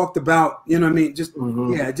 And I talked about, you know what I mean? Just,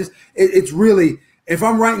 it's really, if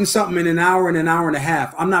I'm writing something in an hour and a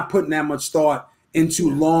half, I'm not putting that much thought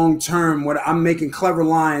into long term. What I'm making clever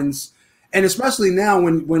lines. And especially now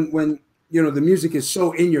when you know the music is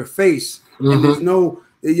so in your face, and there's no,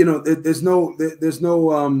 you know, there's no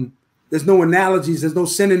analogies, there's no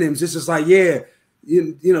synonyms. It's just like, you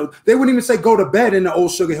know, they wouldn't even say go to bed in the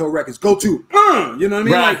old Sugar Hill records. Go to, you know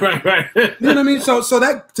what I mean? Right. You know what I mean? So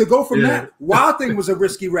that to go from that, Wild Thing was a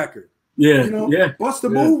risky record. Yeah, you know, Bust a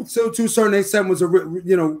Move to a certain extent was a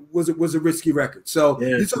risky record. So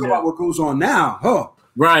you talk about what goes on now, huh?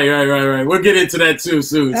 Right. We'll get into that too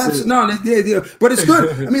soon. No, but it's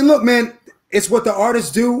good. I mean, look, man, it's what the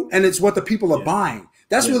artists do, and it's what the people are buying.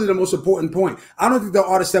 That's really the most important point. I don't think the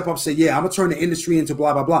artists step up and say, I'm gonna turn the industry into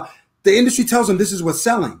blah blah blah. The industry tells them this is what's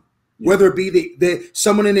selling. Whether it be the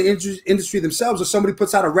someone in the industry themselves, or somebody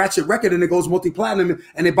puts out a ratchet record and it goes multi-platinum,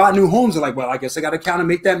 and they buy new homes. They're like, well, I guess I got to count and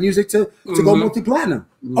make that music to go multi-platinum.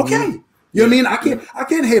 Okay. You know what I mean? I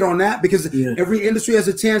can't hate on that, because every industry has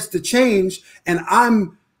a chance to change, and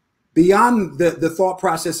I'm beyond the thought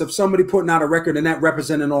process of somebody putting out a record and that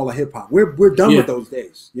representing all of hip hop. We're done with those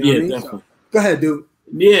days. You know what I mean? Definitely. So, go ahead, dude.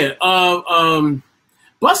 Yeah.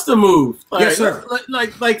 Bust a Move. Yes, sir.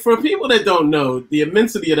 Like for people that don't know, the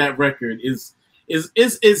immensity of that record is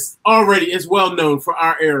already well known for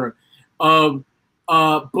our era.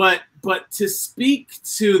 But to speak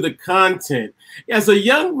to the content, as a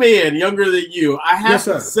young man, younger than you, I have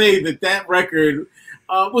to say that record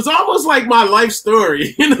was almost like my life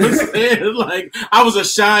story. You know what I'm saying? Like, I was a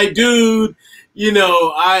shy dude. You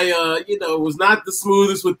know, I was not the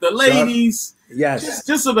smoothest with the ladies. Yes,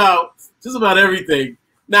 just about everything.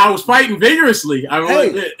 Now, I was fighting vigorously. I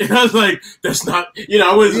was like, that's not. You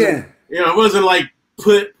know, I wasn't. You know, I wasn't like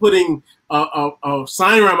putting a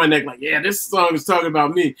sign around my neck like, this song is talking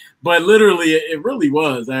about me. But literally, it really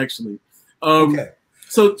was actually. So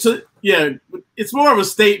it's more of a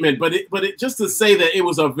statement, but it just to say that it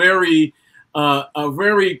was a very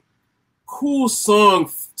cool song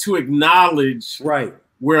to acknowledge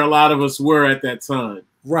where a lot of us were at that time.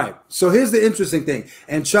 Right. So here's the interesting thing.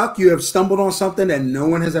 And Chuck, you have stumbled on something that no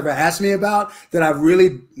one has ever asked me about, that I've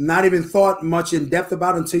really not even thought much in depth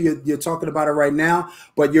about until you're talking about it right now.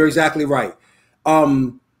 But you're exactly right.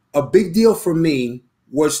 A big deal for me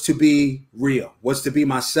was to be real, was to be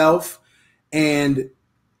myself. And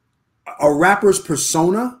a rapper's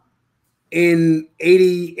persona in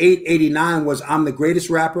 88, 89 was, I'm the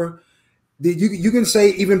greatest rapper. You can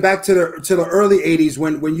say even back to the early 80s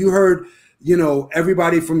when you heard, you know,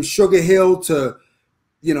 everybody from Sugar Hill to,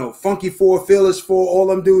 you know, Funky 4, Fearless 4, all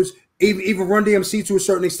them dudes, even Run DMC to a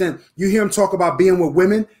certain extent, you hear them talk about being with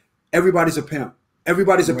women, everybody's a pimp.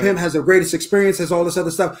 Everybody's a pimp, has the greatest experience, has all this other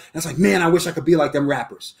stuff. And it's like, man, I wish I could be like them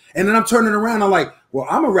rappers. And then I'm turning around, I'm like, well,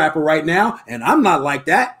 I'm a rapper right now, and I'm not like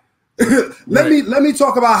that. Let me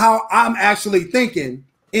talk about how I'm actually thinking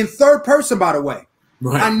in third person, by the way.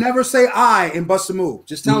 I never say I in Bust a Move.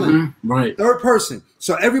 Just telling you. Third person.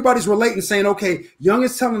 So everybody's relating, saying, okay, Young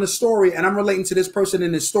is telling a story, and I'm relating to this person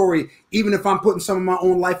in this story. Even if I'm putting some of my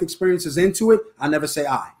own life experiences into it, I never say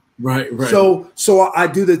I. Right. So I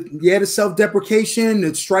do the self-deprecation,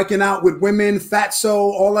 the striking out with women, fatso,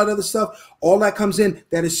 all that other stuff. All that comes in.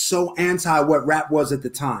 That is so anti what rap was at the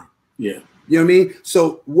time. Yeah. You know what I mean?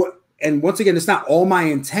 So and once again, it's not all my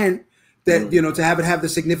intent that, you know, to have it have the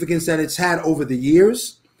significance that it's had over the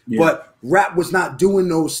years. but rap was not doing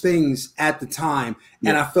those things at the time.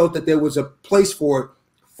 And I felt that there was a place for it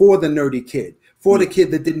for the nerdy kid, for the kid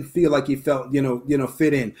that didn't feel like he felt,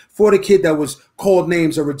 fit in, for the kid that was called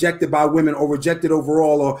names or rejected by women or rejected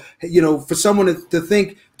overall, or, for someone to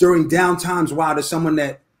think during down times, wow, there's someone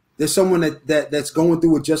that's going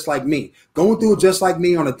through it just like me,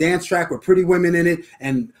 on a dance track with pretty women in it,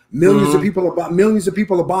 and millions of people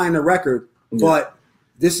are buying the record. But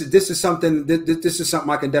this is something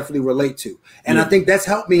I can definitely relate to, and I think that's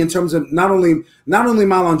helped me in terms of not only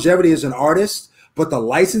my longevity as an artist, but the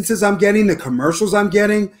licenses I'm getting, the commercials I'm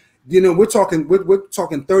getting. We're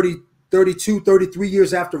talking 30, 32, 33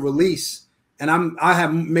 years after release, and I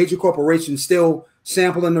have major corporations still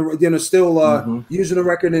sampling using the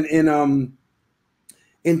record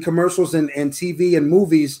in commercials and TV and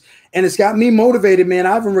movies, and it's got me motivated, man.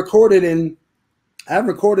 I haven't recorded in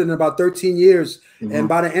about 13 years, and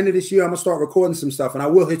by the end of this year, I'm gonna start recording some stuff, and I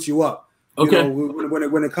will hit you up. Okay.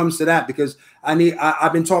 When it comes to that, because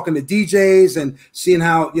I've been talking to DJs and seeing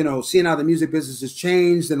how the music business has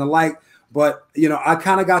changed and the like, but I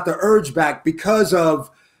kind of got the urge back because of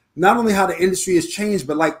not only how the industry has changed,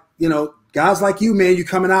 but guys like you, man, you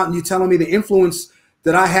coming out and you telling me the influence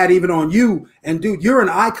that I had even on you. And dude, you're an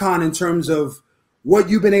icon in terms of what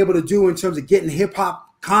you've been able to do in terms of getting hip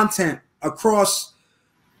hop content across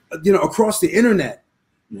the internet.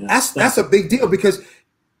 That's a big deal, because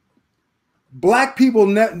Black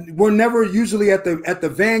people were never usually at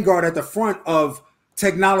the vanguard, at the front of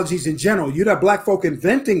technologies in general. You'd have Black folk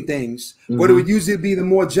inventing things, but it would usually be the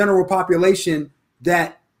more general population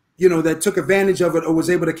that took advantage of it or was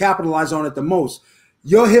able to capitalize on it the most.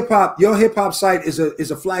 Your hip hop site is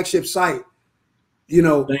a flagship site.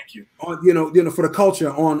 Thank you. For the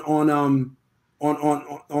culture on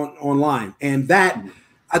online, and that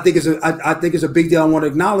I think is a big deal. I want to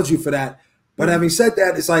acknowledge you for that. But having said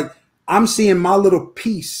that, it's like, I'm seeing my little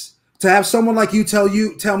piece. To have someone like you tell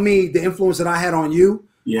me the influence that I had on you,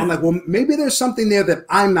 I'm like, well, maybe there's something there that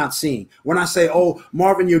I'm not seeing. When I say, oh,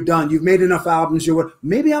 Marvin, you're done. You've made enough albums.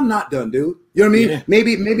 Maybe I'm not done, dude. You know what I mean? Yeah.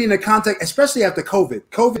 Maybe in the context, especially after COVID.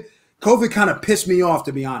 COVID kind of pissed me off,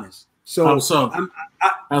 to be honest. So how so?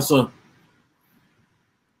 How so?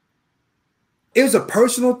 It was a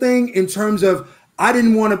personal thing in terms of I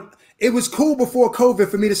didn't want to. It was cool before COVID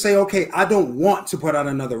for me to say, okay, I don't want to put out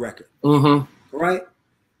another record. Right?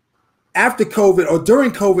 After COVID or during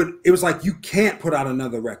COVID, it was like, you can't put out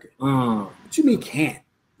another record. What you mean can't?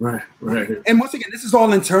 Right. And once again, this is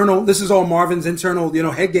all internal. This is all Marvin's internal,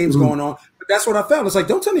 head games going on. But that's what I felt. It's like,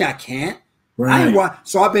 don't tell me I can't. Right.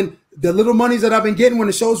 So I've been, the little monies that I've been getting when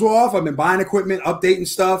the shows were off, I've been buying equipment, updating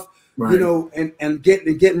stuff, and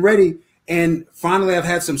getting ready. And finally, I've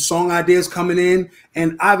had some song ideas coming in.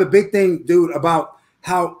 And I have a big thing, dude, about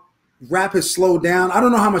how rap has slowed down. I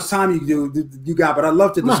don't know how much time you got, but I'd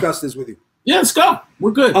love to discuss this with you. Yeah, let's go.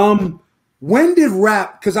 We're good. When did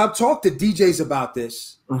rap, because I've talked to DJs about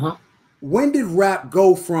this, when did rap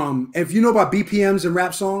go from, if you know about BPMs and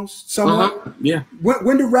rap songs, somewhat,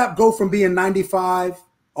 when did rap go from being 95,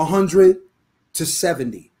 100 to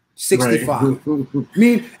 70? 65. Right. I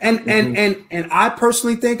mean, and I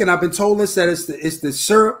personally think, and I've been told this, that it's the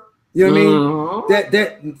syrup. You know what I mean?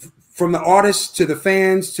 That from the artists to the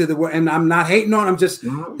fans to and I'm not hating on. I'm just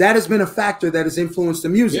that has been a factor that has influenced the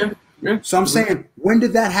music. Yeah. So I'm saying, when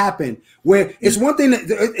did that happen? Where it's one thing that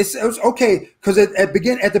it was okay, because at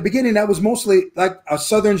the beginning that was mostly like a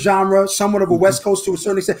Southern genre, somewhat of a West Coast to a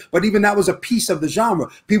certain extent, but even that was a piece of the genre.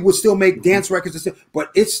 People would still make dance records,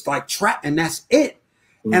 but it's like trap, and that's it.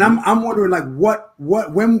 And I'm wondering, like,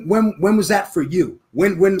 when was that for you?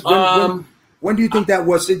 When do you think that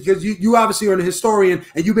was? Because you obviously are a historian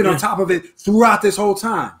and you've been on top of it throughout this whole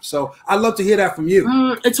time. So I'd love to hear that from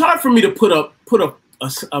you. It's hard for me to put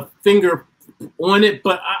a finger on it,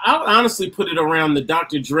 but I would honestly put it around the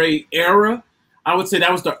Dr. Dre era. I would say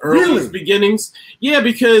that was the earliest beginnings. Yeah,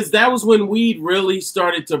 because that was when weed really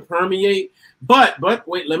started to permeate. But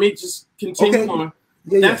wait, let me just continue on.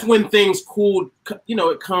 That's when things cooled,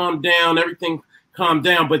 it calmed down, everything calmed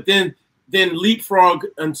down. But then leapfrog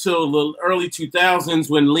until the early 2000s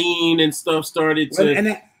when lean and stuff started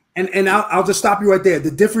to. And I'll just stop you right there. The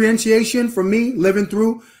differentiation for me living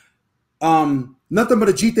through, Nothing But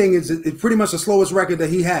a G Thing is pretty much the slowest record that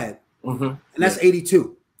he had, and that's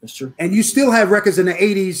 82. That's true. And you still have records in the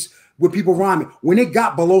 80s with people rhyming. When it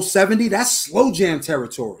got below 70, that's slow jam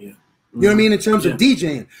territory. Yeah. You know what I mean, in terms of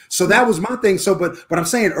DJing. So that was my thing. So, but I'm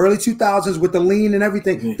saying early 2000s with the lean and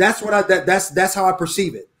everything. That's what that's how I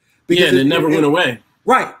perceive it. Because it never went away.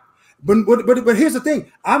 Right. But here's the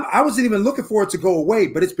thing. I wasn't even looking for it to go away,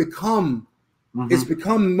 but it's become It's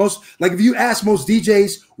become most, like if you ask most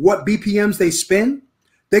DJs what BPMs they spin,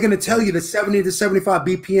 they're going to tell you that 70 to 75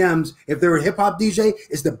 BPMs, if they're a hip hop DJ,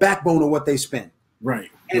 is the backbone of what they spin. Right.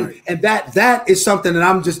 And that is something that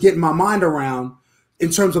I'm just getting my mind around in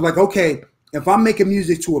terms of like, okay, if I'm making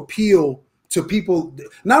music to appeal to people,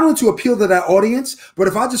 not only to appeal to that audience, but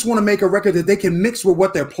if I just want to make a record that they can mix with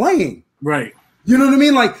what they're playing. Right. You know what I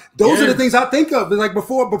mean? Like those are the things I think of. Like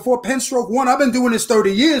before Pen Stroke One, I've been doing this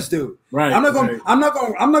 30 years, dude. Right. I'm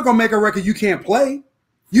not gonna make a record you can't play.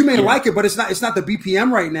 You may like it, but it's not the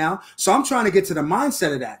BPM right now. So I'm trying to get to the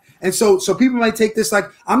mindset of that. And so people might take this like,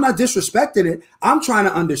 I'm not disrespecting it. I'm trying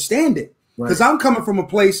to understand it. Because I'm coming from a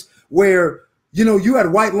place where, you know, you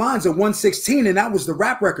had White Lines at 116 and that was the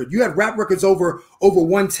rap record. You had rap records over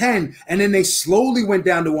 110 and then they slowly went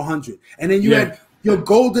down to 100. And then you had your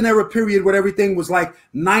golden era period where everything was like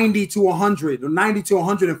 90 to 100 or 90 to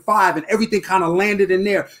 105 and everything kind of landed in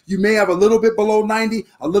there. You may have a little bit below 90,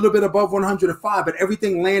 a little bit above 105, but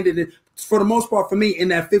everything landed in, for the most part for me, in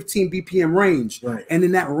that 15 BPM range. Right. And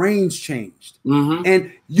then that range changed.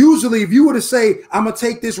 And usually if you were to say, I'm going to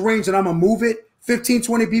take this range and I'm going to move it 15,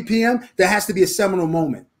 20 BPM, there has to be a seminal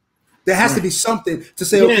moment. There has to be something to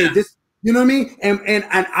say, okay, this, you know what I mean? And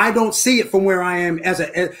I don't see it from where I am as a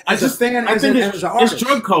fan. I think it's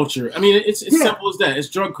drug culture. I mean, it's simple as that. It's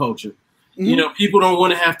drug culture. You know, people don't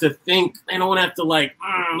want to have to think. They don't want to have to like,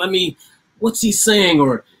 what's he saying,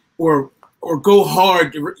 or go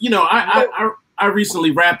hard. You know, I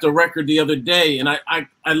recently rapped a record the other day, and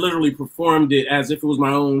I literally performed it as if it was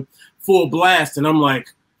my own full blast, and I'm like,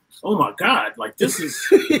 oh my God, like this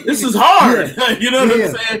is hard. You know what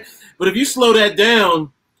I'm saying? But if you slow that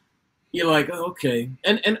down, you're like, oh, okay.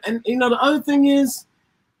 And you know, the other thing is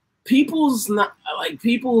people's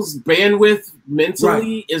bandwidth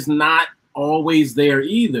mentally is not always there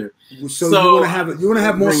either. So you want to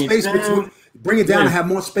have more space between, bring it down and have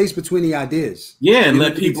more space between the ideas. Yeah, and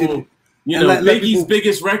let people, you know, Biggie's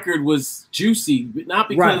biggest record was Juicy, but not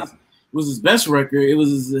because it was his best record, it was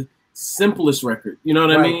his simplest record. You know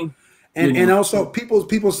what I mean? And also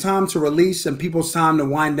people's time to release and people's time to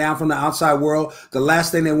wind down from the outside world. The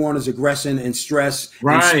last thing they want is aggression and stress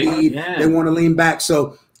and speed. They want to lean back.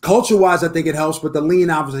 So culture wise, I think it helps, but the lean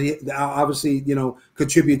obviously, you know,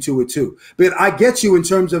 contribute to it too. But I get you in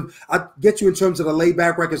terms of the laid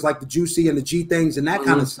back records like the Juicy and the G things and that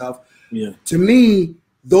kind of stuff. Yeah. To me,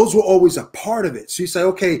 those were always a part of it. So you say,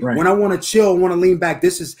 okay, when I want to chill, want to lean back,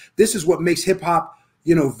 this is what makes hip hop,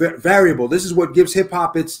 you know, variable. This is what gives hip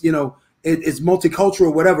hop its, you know, it's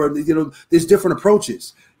multicultural, whatever. You know, there's different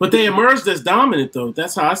approaches. But they emerged as dominant, though.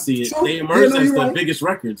 That's how I see it. True. They emerged as the biggest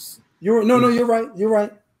records. You're right. You're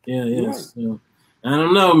right. Yeah, yes. Right. I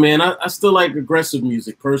don't know, man. I still like aggressive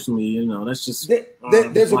music personally. You know, that's just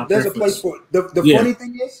there's a place for it.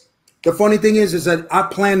 The funny thing is that I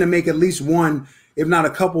plan to make at least one, if not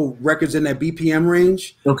a couple, records in that BPM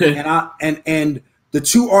range. Okay. And the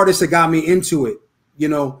two artists that got me into it, you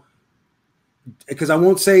know, because I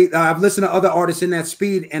won't say I've listened to other artists in that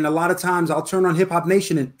speed, and a lot of times I'll turn on Hip Hop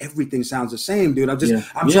Nation and everything sounds the same, dude. I'm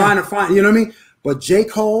trying to find, you know what I mean? But J.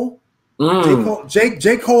 Cole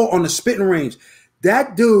on the spitting range,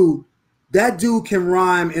 that dude can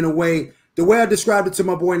rhyme in a way. The way I described it to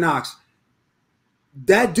my boy Knox,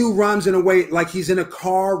 that dude rhymes in a way like he's in a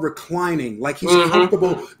car reclining, like he's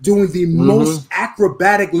comfortable doing the most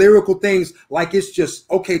acrobatic lyrical things. Like it's just,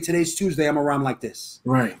 okay, today's Tuesday, I'm gonna rhyme like this.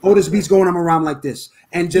 Right. Oh, this beat's going, I'm gonna rhyme like this.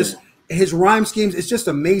 And just his rhyme schemes, it's just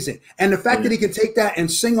amazing. And the fact that he can take that and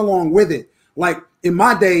sing along with it. Like in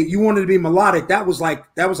my day, you wanted to be melodic. That was like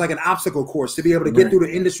an obstacle course to be able to get through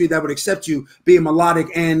the industry that would accept you being melodic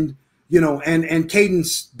and, you know, and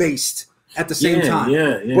cadence based at the same time.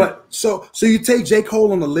 But so you take J.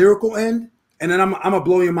 Cole on the lyrical end, and then I'm gonna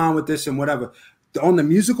blow your mind with this and whatever. On the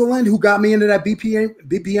musical end, who got me into that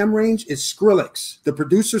BPM range is Skrillex, the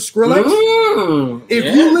producer Skrillex.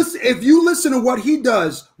 If you listen to what he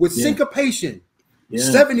does with syncopation,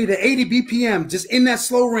 70 to 80 BPM, just in that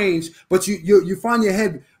slow range, but you find your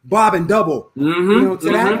head bob and double. You know, to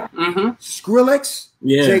that Skrillex,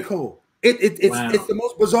 J. Cole. It's the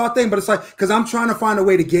most bizarre thing, but it's like, because I'm trying to find a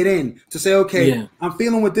way to get in to say, okay, I'm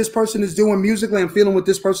feeling what this person is doing musically, I'm feeling what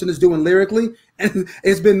this person is doing lyrically, and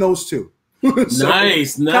it's been those two. So,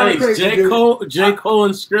 nice. J. Cole and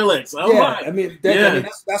Skrillex. I mean,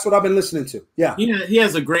 that's what I've been listening to.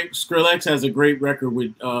 Skrillex has a great record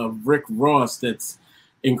with Rick Ross that's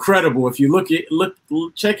incredible. If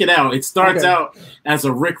you check it out. It starts out as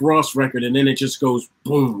a Rick Ross record, and then it just goes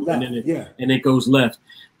boom, and it goes left.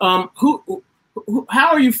 How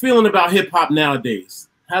are you feeling about hip hop nowadays?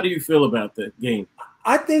 How do you feel about that game?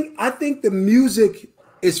 I think the music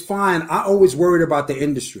is fine. I always worried about the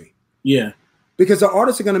industry. Yeah. Because the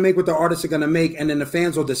artists are going to make what the artists are going to make, and then the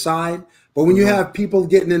fans will decide. But when you have people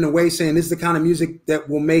getting in the way saying this is the kind of music that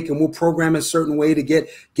we'll make and we'll program a certain way to get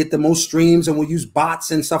the most streams and we'll use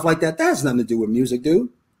bots and stuff like that, that has nothing to do with music, dude.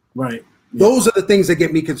 Right. Yeah. Those are the things that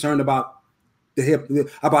get me concerned about hip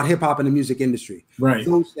hop and the music industry. Right.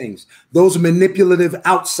 Those things, those manipulative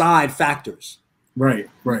outside factors. Right.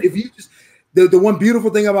 Right. If you just the one beautiful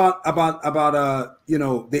thing about you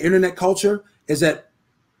know, the internet culture is that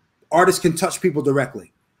artists can touch people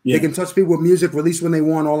directly. Yeah. They can touch people with music, release when they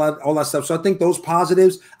want, all that stuff. So I think those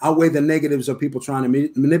positives outweigh the negatives of people trying to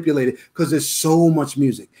manipulate it, because there's so much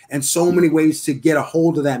music and so many ways to get a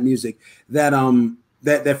hold of that music that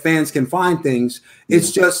that fans can find things.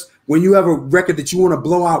 It's just when you have a record that you want to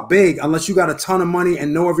blow out big, unless you got a ton of money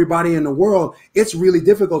and know everybody in the world, it's really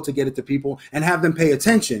difficult to get it to people and have them pay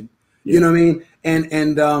attention. Yeah. You know what I mean?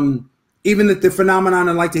 And even the phenomenon,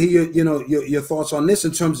 I'd like to hear your thoughts on this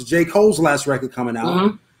in terms of J. Cole's last record coming out.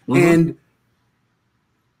 Mm-hmm. And,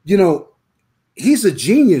 you know, he's a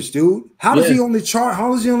genius, dude. How does he only chart?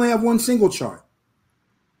 How does he only have one single chart?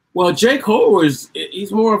 Well, J. Cole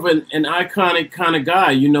he's more of an iconic kind of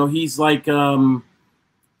guy. You know, he's like,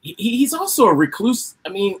 he's also a recluse. I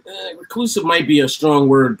mean, reclusive might be a strong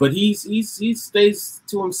word, but he stays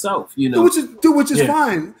to himself, you know. Which is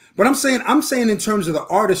fine. But I'm saying in terms of the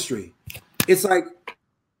artistry, it's like,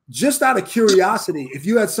 just out of curiosity, if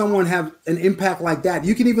you had someone have an impact like that,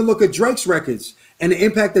 you can even look at Drake's records and the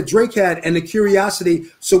impact that Drake had and the curiosity.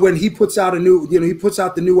 So when he puts out the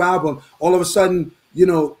new album, all of a sudden, you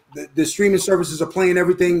know, the streaming services are playing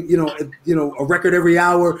everything, you know, a record every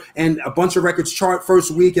hour, and a bunch of records chart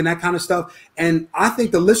first week and that kind of stuff. And I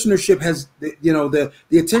think the listenership has, you know, the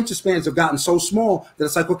attention spans have gotten so small that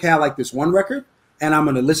it's like, okay, I like this one record, and I'm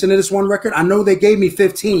going to listen to this one record. I know they gave me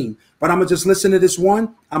 15, but I'm going to just listen to this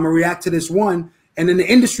one. I'm going to react to this one. And then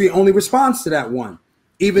the industry only responds to that one,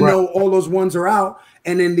 even though all those ones are out.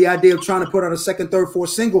 And then the idea of trying to put out a second, third, fourth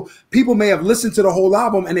single, people may have listened to the whole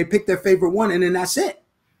album and they pick their favorite one, and then that's it.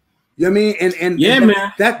 You know what I mean? And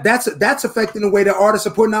man, that's affecting the way that artists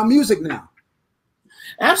are putting out music now.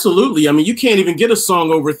 Absolutely. I mean, you can't even get a song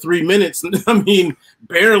over 3 minutes. I mean,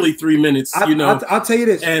 barely 3 minutes. You know, I'll tell you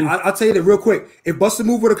this, and I'll tell you that real quick. If Bust a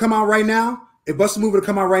Move were to come out right now, it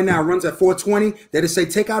runs at 420. They just say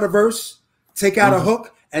take out a verse, take out a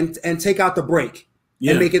hook, and take out the break.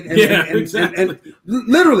 Yeah. And make it. Exactly. And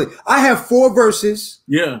literally, I have 4 verses.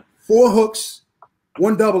 Yeah. 4 hooks,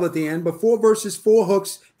 1 double at the end, but 4 verses, 4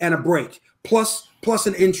 hooks, and a break, plus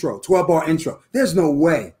an intro, 12-bar intro. There's no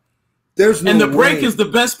way. And the break is the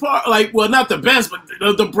best part. Like, well, not the best,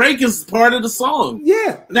 but the break is part of the song.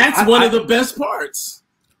 Yeah. That's one of the best parts.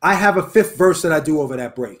 I have a 5th verse that I do over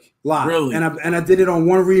that break live. Really? And I did it on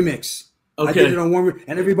one remix. Okay. I did it on one,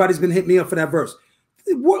 and everybody's been hitting me up for that verse.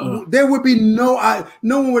 There would be no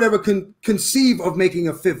one would ever conceive of making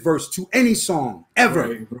a 5th verse to any song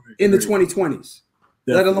ever in the 2020s.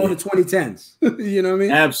 Definitely. Let alone the 2010s. You know what I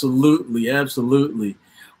mean? Absolutely.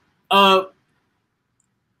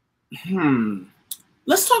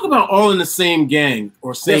 Let's talk about All in the Same Gang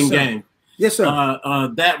or Same Gang. Yes, sir.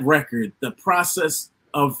 That record, the process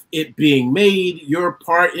of it being made, your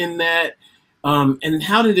part in that, and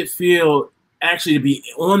how did it feel actually to be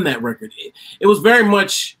on that record? It was very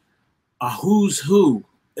much a who's who.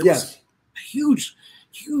 It was a huge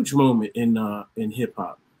moment in hip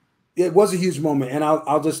hop. It was a huge moment, and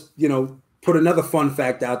I'll just put another fun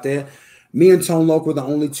fact out there. Me and Tone Lōc were the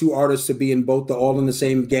only 2 artists to be in both the All in the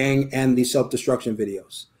Same Gang and the Self-Destruction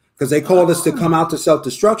videos, because they called us to come out to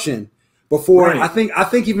Self-Destruction before. I think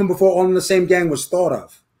even before All in the Same Gang was thought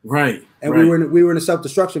of. Right. And we were in a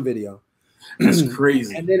Self-Destruction video. That's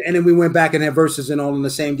crazy. And then we went back and had verses in All in the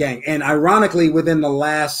Same Gang. And ironically, within the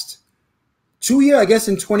last 2 years, I guess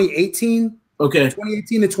in 2018. Okay.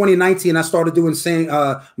 2018 to 2019, I started doing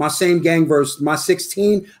my same gang verse. My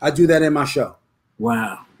 16, I do that in my show.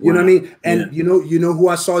 Wow. You know what I mean? And you know who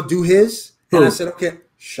I saw do his? And I said, okay,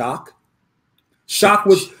 Shock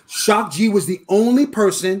G was the only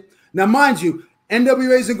person. Now, mind you,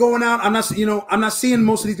 NWA isn't going out. I'm not seeing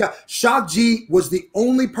most of these guys. Shock G was the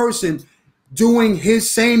only person doing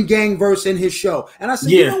his same gang verse in his show. And I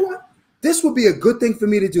said, you know what? This would be a good thing for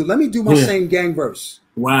me to do. Let me do my same gang verse.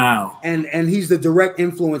 Wow. And he's the direct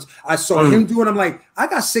influence. I saw him do it. I'm like, I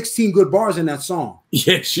got 16 good bars in that song.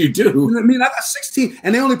 Yes, you do. You know what I mean? I got 16,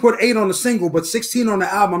 and they only put 8 on the single, but 16 on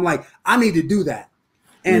the album. I'm like, I need to do that.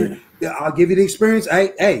 And I'll give you the experience.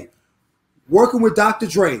 Hey, working with Dr.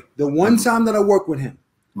 Dre, the one time that I worked with him,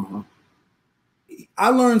 I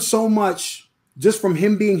learned so much just from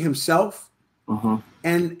him being himself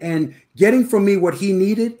and getting from me what he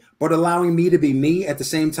needed, but allowing me to be me at the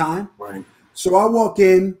same time. Right. So I walk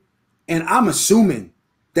in, and I'm assuming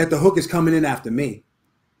that the hook is coming in after me.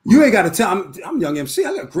 You ain't got to tell. I'm Young MC.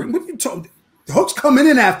 I got great. What you told? The hook's coming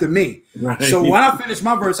in after me. Right. So when I finish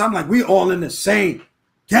my verse, I'm like, we all in the same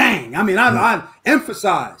gang. I mean, I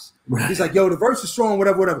emphasize. Right. He's like, yo, the verse is strong,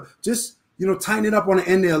 whatever. Just, tighten it up on the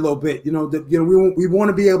end there a little bit. We want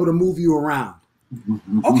to be able to move you around.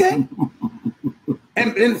 Okay.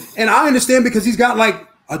 and I understand because he's got like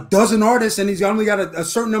a dozen artists and he's only got a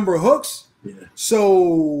certain number of hooks. Yeah.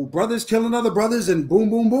 So brothers killing other brothers and boom,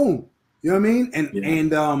 boom, boom. You know what I mean?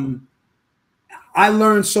 And I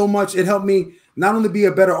learned so much. It helped me not only be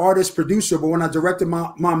a better artist, producer, but when I directed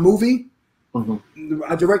my movie,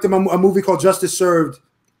 I directed a movie called Justice Served,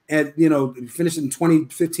 and finished in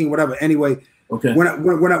 2015, whatever. Anyway, okay.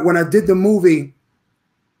 When I did the movie,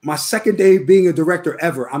 my second day being a director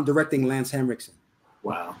ever, I'm directing Lance Henriksen.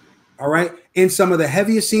 Wow. All right. In some of the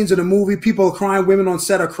heaviest scenes of the movie, people are crying, women on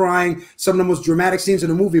set are crying, some of the most dramatic scenes in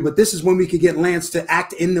the movie. But this is when we could get Lance to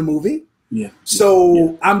act in the movie. Yeah.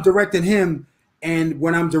 So I'm directing him. And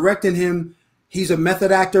when I'm directing him, he's a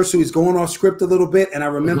method actor. So he's going off script a little bit. And I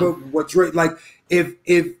remember what Drake, like,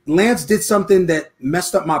 if Lance did something that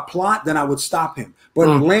messed up my plot, then I would stop him.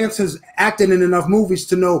 But Lance has acted in enough movies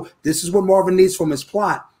to know this is what Marvin needs from his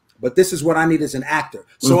plot. But this is what I need as an actor.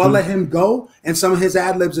 So I'll let him go. And some of his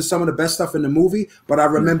ad-libs are some of the best stuff in the movie. But I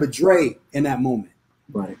remember Dre in that moment.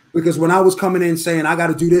 Right. Because when I was coming in saying, I got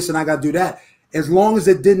to do this and I got to do that, as long as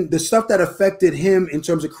it didn't, the stuff that affected him in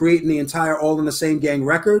terms of creating the entire All in the Same Gang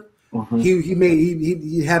record,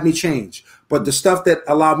 he had me change. But the stuff that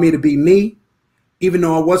allowed me to be me, even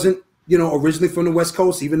though I wasn't, originally from the West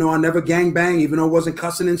Coast, even though I never gang bang, even though I wasn't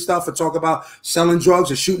cussing and stuff or talk about selling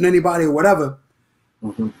drugs or shooting anybody or whatever,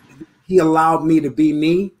 he allowed me to be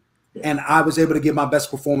me, and I was able to give my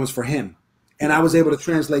best performance for him. And I was able to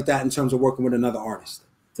translate that in terms of working with another artist.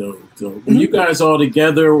 So were you guys all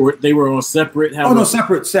together, or they were all separate?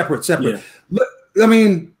 Separate. Yeah. Look, I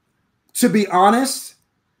mean, to be honest,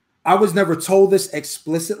 I was never told this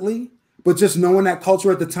explicitly, but just knowing that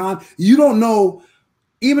culture at the time, you don't know,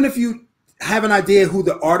 even if you have an idea who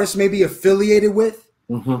the artist may be affiliated with,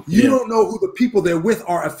 you don't know who the people they're with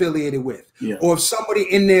are affiliated with. Yeah. Or if somebody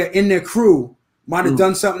in their crew might have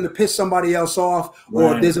done something to piss somebody else off,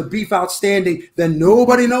 or there's a beef outstanding that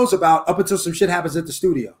nobody knows about up until some shit happens at the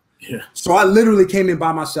studio. Yeah. So I literally came in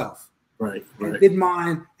by myself. Right. Did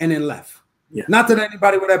mine and then left. Yeah. Not that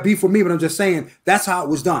anybody would have beef with me, but I'm just saying that's how it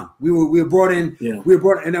was done. We were brought in, we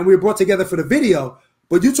were brought together for the video.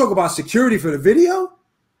 But you talk about security for the video?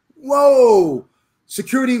 Whoa.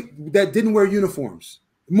 Security that didn't wear uniforms.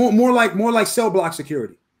 More like cell block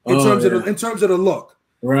security in terms of the look.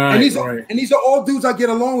 Right. And these are all dudes I get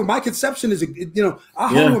along with. My Conception is I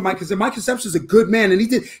hung with Mike because my Conception is a good man, and he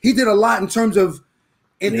did a lot in terms of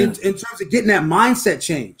in terms of getting that mindset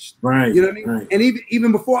changed. Right. You know what I mean? Right. And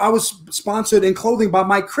even before, I was sponsored in clothing by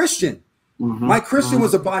Mike Christian. Mike Christian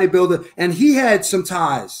was a bodybuilder, and he had some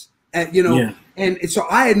ties at and so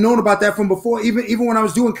I had known about that from before, even when I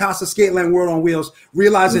was doing Casa Skateland World on Wheels,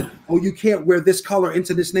 realizing, you can't wear this color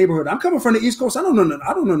into this neighborhood. I'm coming from the East Coast. I don't know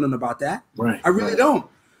nothing about that. Right. I really don't.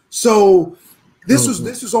 So this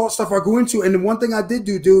was all stuff I grew into. And the one thing I did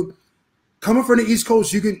do, dude, coming from the East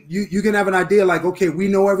Coast, you can have an idea like, okay, we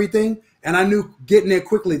know everything. And I knew getting there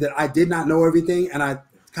quickly that I did not know everything. And I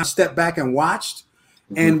kind of stepped back and watched.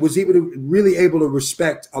 And was really able to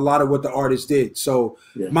respect a lot of what the artist did. So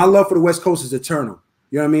my love for the West Coast is eternal.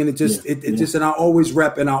 You know what I mean? And I always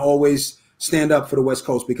rep and I always stand up for the West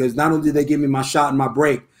Coast, because not only did they give me my shot and my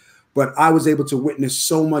break, but I was able to witness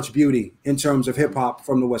so much beauty in terms of hip hop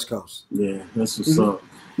from the West Coast. Yeah, that's what's up.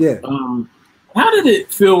 Yeah. How did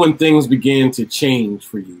it feel when things began to change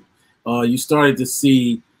for you? You started to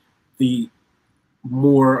see the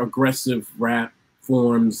more aggressive rap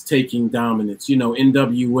forms taking dominance,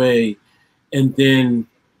 NWA, and then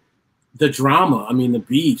the drama. I mean, the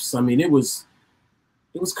beefs. I mean, it was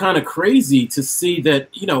kind of crazy to see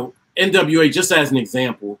that, NWA, just as an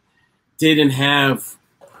example, didn't have.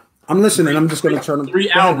 I'm listening. I'm just going to turn them.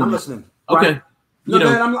 3 albums. I'm listening. Okay. Right. Go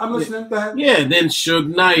ahead. I'm listening. Go ahead. Yeah. Then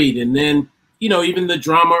Suge Knight, and then even the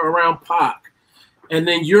drama around Pac, and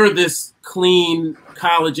then you're this clean,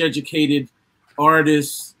 college-educated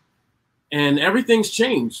artist. And everything's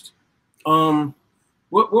changed. What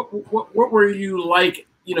were you like,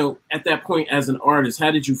 at that point as an artist?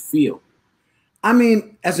 How did you feel? I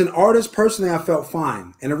mean, as an artist, personally, I felt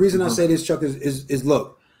fine. And the reason I say this, Chuck, is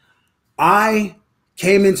look, I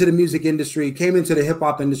came into the music industry, came into the hip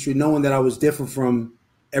hop industry knowing that I was different from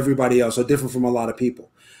everybody else or different from a lot of people.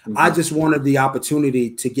 I just wanted the opportunity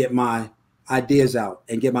to get my ideas out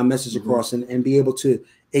and get my message across and be able to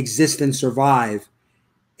exist and survive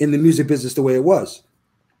in the music business the way it was.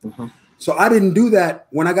 So I didn't do that.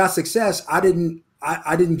 When I got success, I didn't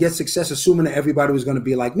get success assuming that everybody was going to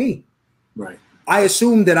be like me. Right. I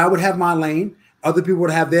assumed that I would have my lane, other people would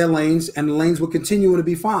have their lanes, and the lanes would continue to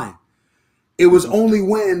be fine. It was only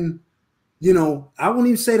when, you know, I won't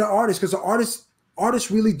even say the artist, because the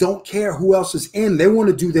artists really don't care who else is in. They want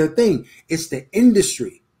to do their thing. It's the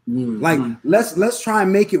industry. Like, let's try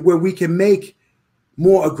and make it where we can make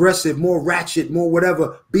more aggressive, more ratchet, more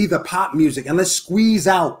whatever, be the pop music, and let's squeeze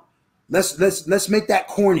out. Let's make that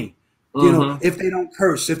corny. You know, if they don't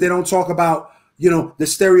curse, if they don't talk about, you know, the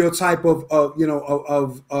stereotype of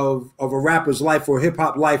a rapper's life or hip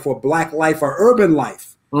hop life or black life or urban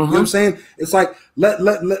life. You know what I'm saying? It's like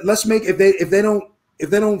let's make, if they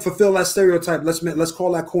don't fulfill that stereotype, let's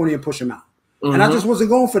call that corny and push them out. And I just wasn't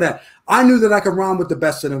going for that. I knew that I could rhyme with the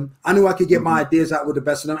best of them. I knew I could get my ideas out with the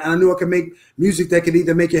best of them, and I knew I could make music that could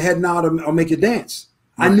either make your head nod or make you dance.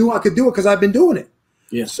 I knew I could do it because I've been doing it.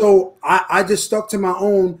 Yeah. So I just stuck to my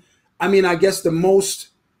own. I mean, I guess the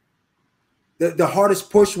hardest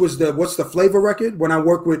push was what's the Flavor record, when I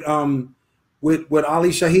worked with Ali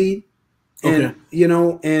Shaheed, and you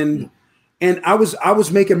know, and I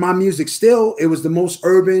was making my music still. It was the most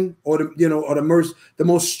urban, or the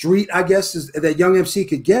most street, I guess, that Young MC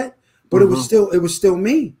could get, but it was still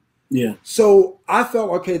me. Yeah. So I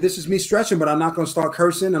felt, okay, this is me stretching, but I'm not going to start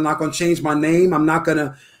cursing. I'm not going to change my name. I'm not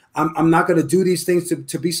gonna do these things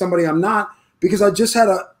to be somebody I'm not, because I just had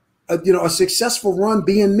a successful run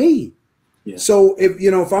being me. Yeah. So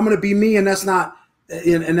if I'm going to be me, and that's not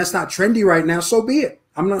trendy right now, so be it.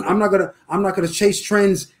 I'm not gonna chase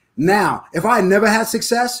trends now. If I had never had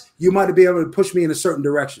success, you might have been able to push me in a certain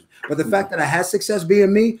direction. But the fact that I had success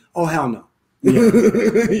being me, oh hell no. Yeah.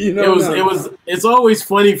 It's always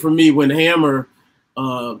funny for me when Hammer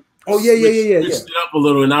switched it up a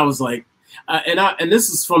little, and I was like, and this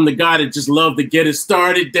is from the guy that just loved to get it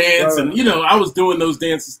started dance, and I was doing those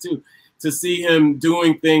dances too. To see him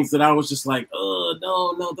doing things that I was just like, oh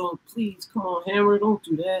no, don't, please, come on, Hammer, don't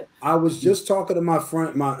do that. I was just talking to my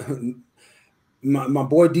friend, my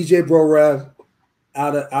boy DJ Bro Rev,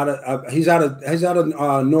 he's out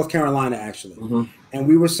of North Carolina actually, and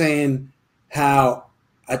we were saying how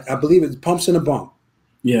I believe it's Pumps in a Bump.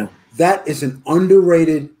 Yeah, that is an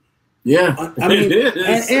underrated. Yeah, I mean, it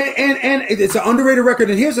is. and it's an underrated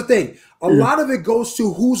record. And here's the thing: a lot of it goes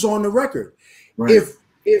to who's on the record. Right.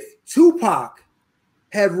 If Tupac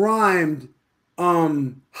had rhymed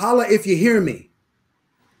 "Holla If You Hear Me"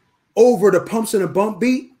 over the Pumps in a Bump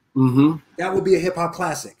beat, that would be a hip hop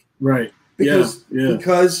classic. Right. Because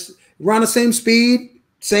around the same speed,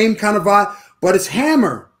 same kind of vibe, but it's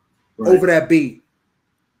Hammer over that beat.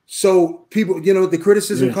 So people, the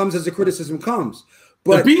criticism comes as the criticism comes.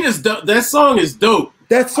 But the beat is dope. That song is dope.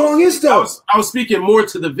 That song is dope. I was speaking more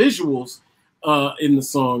to the visuals in the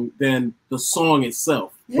song than the song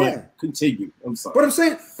itself. Yeah. But continue. I'm sorry. But I'm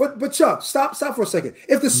saying, but Chuck, stop for a second.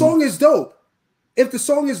 If the song is dope,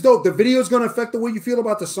 the video is going to affect the way you feel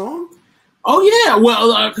about the song. Oh yeah.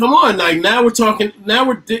 Well, come on. Like now we're talking. Now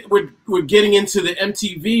we're getting into the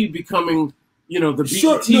MTV becoming, the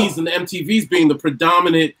BETs and the MTVs being the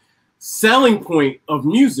predominant selling point of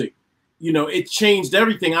music. It changed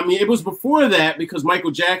everything. I mean, it was before that because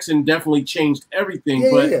Michael Jackson definitely changed everything.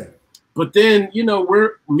 But then, I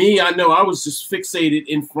know I was just fixated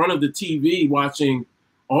in front of the TV watching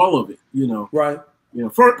all of it, Right.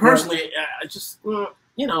 Personally, I just,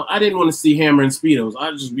 I didn't want to see Hammer and Speedos.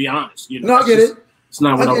 I'll just be honest. No, I get it. It's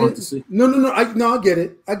not what I want to see. No. I get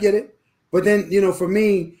it. But then, for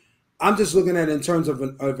me, I'm just looking at it in terms of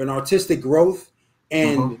an artistic growth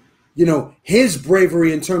and, his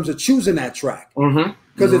bravery in terms of choosing that track.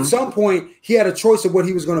 Because at some point, he had a choice of what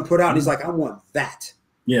he was going to put out. And he's like, I want that.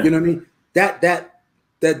 Yeah. You know what I mean? That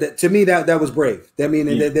to me, that was brave. I mean,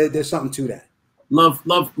 there's something to that.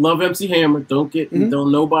 Love MC Hammer. Don't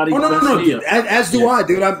nobody. Oh, no. As do I,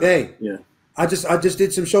 dude. I just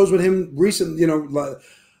did some shows with him recently. In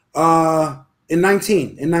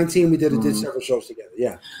 19 we did several shows together.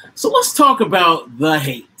 Yeah. So let's talk about the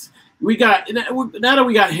hate. We got now that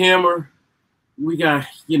we got Hammer, we got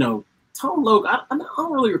Tone Lōc. I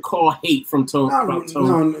don't really recall hate from Tone.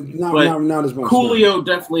 Not as much. Coolio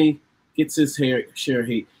definitely gets his share of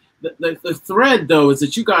hate. The thread though is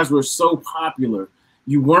that you guys were so popular.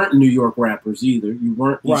 You weren't New York rappers either. You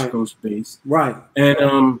weren't East Coast based. Right.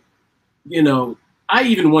 And I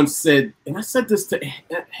even once said, and I said this to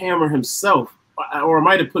Hammer himself, or I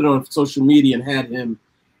might have put it on social media and had him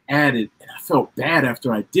added, and I felt bad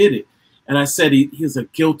after I did it. And I said he's a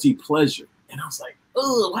guilty pleasure. And I was like,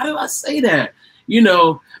 oh, why did I say that? You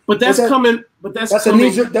know, but that's coming. But that's a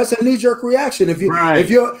knee-jerk reaction. If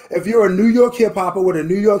you're a New York hip hopper with a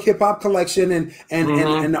New York hip hop collection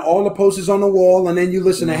and all the posters on the wall, and then you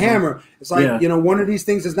listen to Hammer, it's like, you know, one of these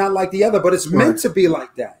things is not like the other, but it's meant to be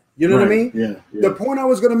like that. You know what I mean? Yeah. The point I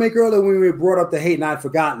was going to make earlier when we brought up the hate, and I'd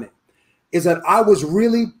forgotten it, is that I was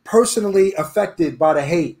really personally affected by the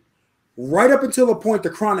hate right up until the point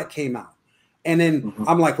the Chronic came out. And then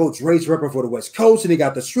I'm like, oh, Dre's repping for the West Coast, and he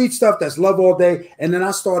got the street stuff that's love all day. And then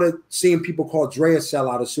I started seeing people call Dre a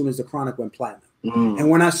sellout as soon as the Chronic went platinum. And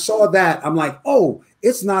when I saw that, I'm like, oh,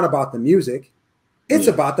 it's not about the music. It's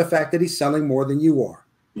about the fact that he's selling more than you are.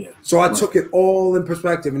 So I took it all in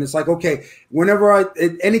perspective, and it's like, okay, whenever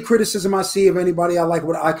any criticism I see of anybody I like,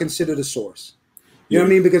 what I consider the source. You know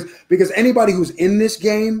what I mean? Because anybody who's in this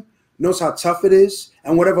game knows how tough it is,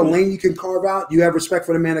 and whatever lane you can carve out, you have respect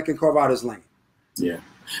for the man that can carve out his lane. Yeah.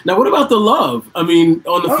 Now, what about the love? I mean,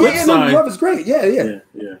 on the flip side, the love is great. Yeah.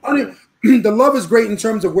 I mean, the love is great in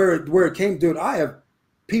terms of where it came, dude. I have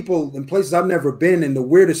people in places I've never been, and the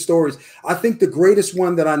weirdest stories. I think the greatest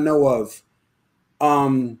one that I know of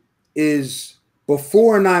is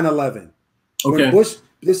before 9/11. Okay. When Bush,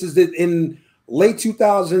 this is in late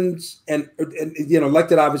 2000s and you know,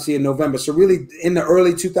 elected obviously in November. So really in the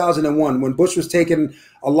early 2001, when Bush was taking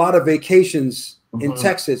a lot of vacations in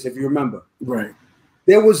Texas, if you remember. Right.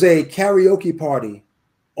 There was a karaoke party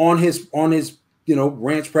on his you know,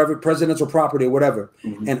 ranch, presidential property or whatever.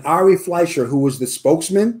 And Ari Fleischer, who was the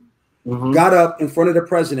spokesman, got up in front of the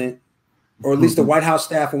president, or at least the White House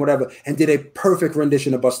staff and whatever, and did a perfect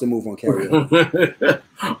rendition of Bust a Move on karaoke.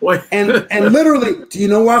 and literally, do you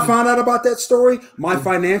know where I found out about that story? My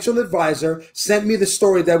financial advisor sent me the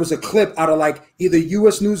story. That was a clip out of like either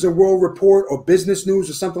U.S. News and World Report or Business News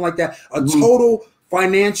or something like that. A total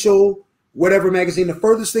financial whatever magazine, the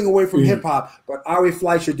furthest thing away from hip hop. But Ari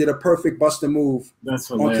Fleischer did a perfect Bust a Move on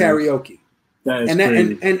karaoke. That is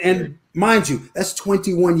crazy. And mind you, that's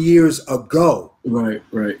 21 years ago. Right.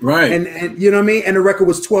 And you know what I mean? And the record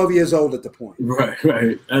was 12 years old at the point.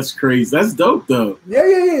 Right. That's crazy. That's dope, though.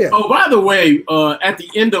 Yeah. Oh, by the way, at the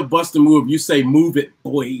end of Bust a Move, you say "Move It,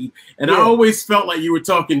 Boy," and I always felt like you were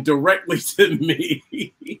talking directly to me.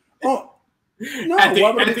 Oh no!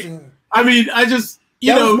 I mean, I just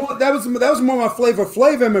that was more my Flavor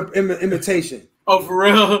Flav imitation. Oh, for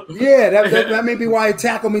real? Yeah, that may be why he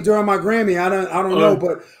tackled me during my Grammy. I don't know,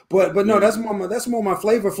 but no, that's more my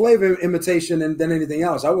Flavor Flav imitation than anything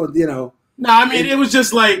else. I would, you know. No, I mean it was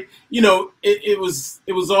just like, you know, it was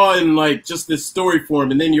all in like just this story form,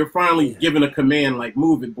 and then you're finally given a command like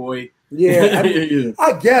 "Move it, boy." Yeah,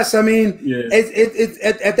 I guess. I mean,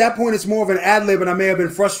 at that point it's more of an ad lib, and I may have been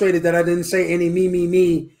frustrated that I didn't say any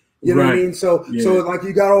me. You know what I mean? So like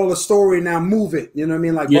you got all the story now, move it. You know what I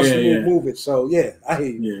mean? Like Bust a Move, move it. So yeah, I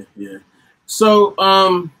hear you. Yeah. So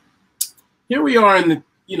here we are in the,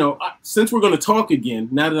 you know, since we're going to talk again,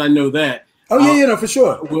 now that I know that. Oh yeah, no, for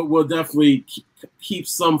sure. We'll definitely keep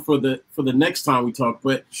some for the next time we talk.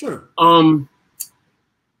 But sure.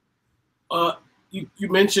 You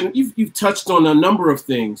mentioned you've touched on a number of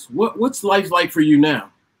things. What's life like for you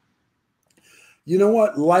now? You know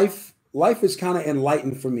what, life is kind of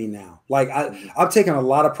enlightened for me now. Like I've taken a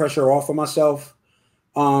lot of pressure off of myself.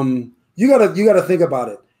 You gotta think about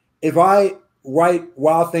it. If I write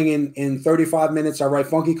Wild Thing in 35 minutes, I write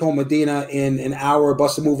Funky Cold Medina in an hour,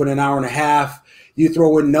 Bust a Move in an hour and a half. You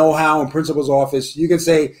throw in Know How and Principal's Office. You can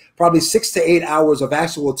say probably 6 to 8 hours of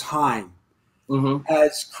actual time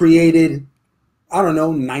has created, I don't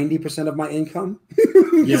know, 90% of my income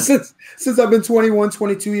since I've been 21,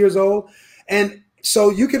 22 years old. And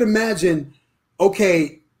so you could imagine,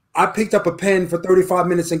 okay, I picked up a pen for 35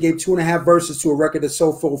 minutes and gave 2.5 verses to a record that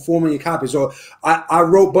sold 4 million copies. Or I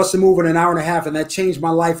wrote Bust a Move in an hour and a half, and that changed my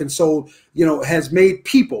life and sold, you know, has made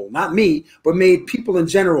people, not me, but made people in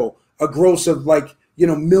general a gross of like, you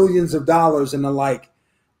know, millions of dollars and the like.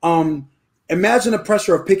 Imagine the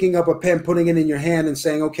pressure of picking up a pen, putting it in your hand and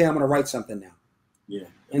saying, okay, I'm going to write something now. Yeah.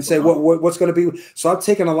 And say what's going to be. So I've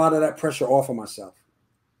taken a lot of that pressure off of myself.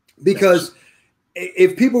 Because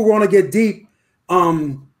if people want to get deep,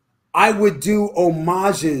 I would do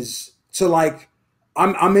homages to, like,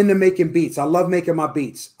 I'm into making beats. I love making my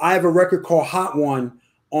beats. I have a record called Hot One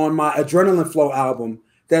on my Adrenaline Flow album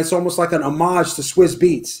that's almost like an homage to Swizz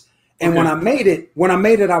Beatz. And when I made it,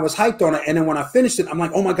 I was hyped on it. And then when I finished it, I'm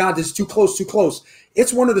like, oh my God, this is too close.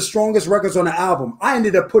 It's one of the strongest records on the album. I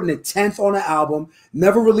ended up putting it 10th on the album,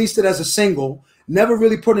 never released it as a single, never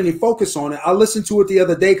really put any focus on it. I listened to it the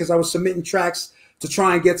other day because I was submitting tracks to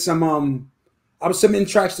try and get some I was submitting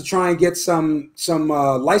tracks to try and get some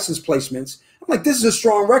license placements. I'm like, this is a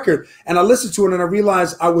strong record. And I listened to it and I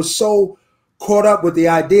realized I was so caught up with the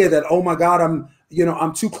idea that, oh my God, I'm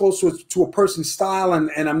too close to a person's style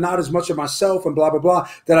and I'm not as much of myself and blah, blah, blah,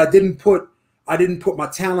 that I didn't put my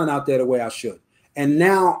talent out there the way I should. And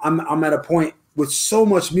now I'm at a point with so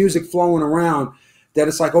much music flowing around that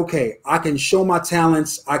it's like, okay, I can show my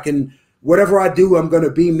talents. I can, whatever I do, I'm going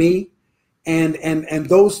to be me. And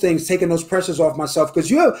those things, taking those pressures off myself,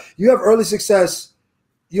 because you have early success.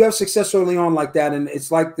 You have success early on like that. And it's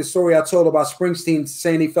like the story I told about Springsteen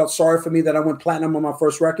saying he felt sorry for me that I went platinum on my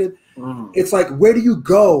first record. It's like, where do you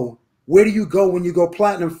go? Where do you go when you go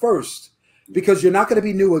platinum first? Because you're not going to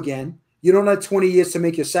be new again. You don't have 20 years to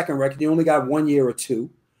make your second record. You only got 1 year or two.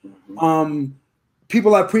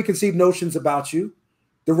 People have preconceived notions about you.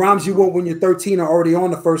 The rhymes you wrote when you're 13 are already on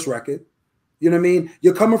the first record. You know what I mean?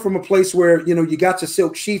 You're coming from a place where, you got your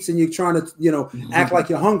silk sheets and you're trying to, act like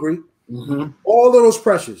you're hungry. All of those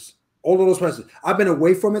pressures. I've been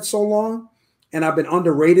away from it so long and I've been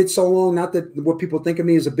underrated so long. Not that what people think of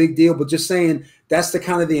me is a big deal, but just saying that's the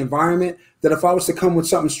kind of the environment that if I was to come with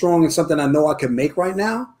something strong and something I know I can make right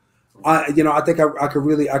now, I think I could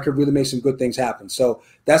really make some good things happen. So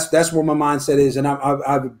that's where my mindset is. And I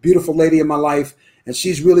have a beautiful lady in my life and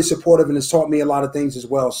she's really supportive and has taught me a lot of things as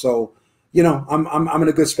well. So, I'm in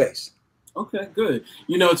a good space. Okay, good.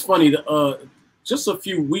 It's funny. Just a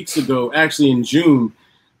few weeks ago, actually in June,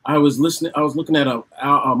 I was looking at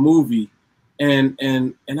a movie, and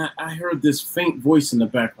I heard this faint voice in the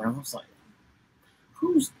background. I was like,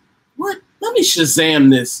 what? Let me Shazam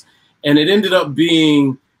this, and it ended up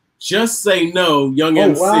being Just Say No, Young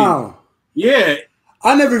MC. Wow. Yeah.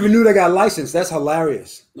 I never even knew they got licensed. That's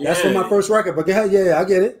hilarious. Yeah. That's from my first record. But yeah, I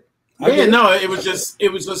get it. It was just.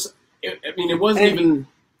 It wasn't even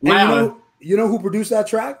loud. You know who produced that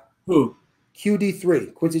track? Who?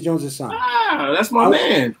 QD3, Quincy Jones' son. Ah, that's my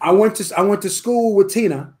man. I went to school with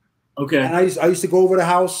Tina. Okay. And I used to go over the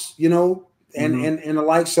house, and the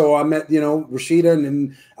like. So I met, Rashida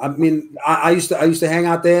and I used to hang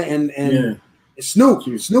out there and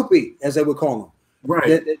Snoopy, as they would call him.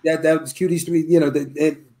 Right. That was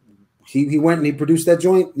QD3, he went and he produced that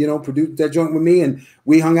joint, produced that joint with me, and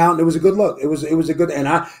we hung out, and it was a good look. It was a good, and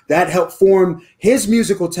that helped form his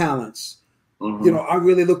musical talents. I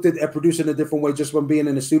really looked at producing a different way just from being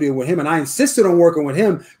in the studio with him, and I insisted on working with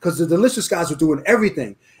him because the Delicious guys were doing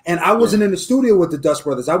everything, and I wasn't in the studio with the Dust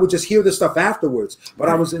Brothers. I would just hear the stuff afterwards, but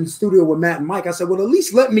I was in the studio with Matt and Mike. I said, well, at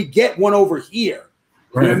least let me get one over here.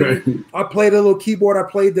 Right. I played a little keyboard. I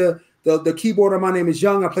played the keyboard on My Name Is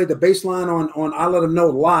Young. I played the bass line on I Let Them Know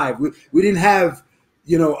live. We didn't have,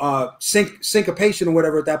 syncopation or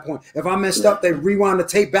whatever at that point. If I messed up, they rewind the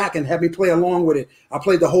tape back and had me play along with it. I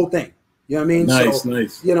played the whole thing. You know what I mean? Nice.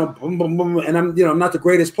 Boom, boom, boom. And I'm not the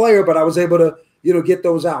greatest player, but I was able to, get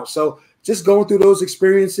those out. So just going through those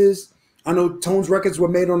experiences. I know Tone's records were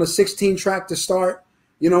made on a 16 track to start.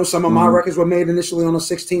 Some of my records were made initially on a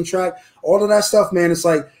 16 track. All of that stuff, man, it's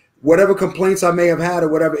like, whatever complaints I may have had or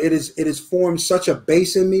whatever, it is formed such a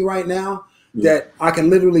base in me right now that I can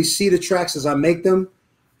literally see the tracks as I make them,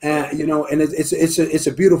 and and it's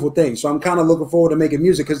a beautiful thing. So I'm kind of looking forward to making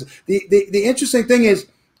music because the interesting thing is,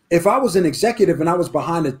 if I was an executive and I was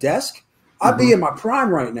behind a desk, I'd be in my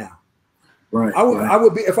prime right now. Right. I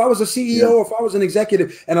would be if I was a CEO or if I was an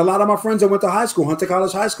executive. And a lot of my friends that went to high school, Hunter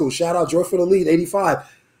College High School, shout out Joy for the Lead, 85.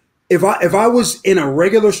 If I was in a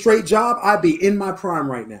regular straight job, I'd be in my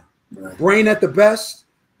prime right now. Right. Brain at the best,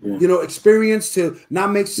 experience to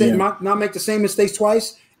not make the same mistakes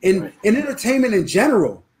twice. In entertainment in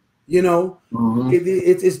general,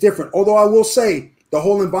 it's different. Although I will say the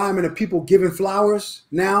whole environment of people giving flowers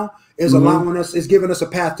now is giving us a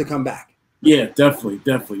path to come back. Yeah, definitely.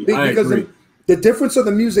 Because the difference of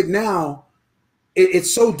the music now,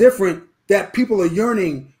 it's so different that people are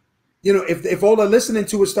yearning. If all they're listening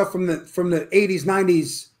to is stuff from the 80s,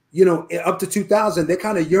 90s, up to 2000, they're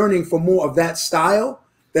kind of yearning for more of that style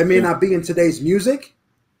that may not be in today's music.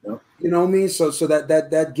 Yep. You know what I mean? So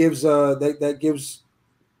that gives what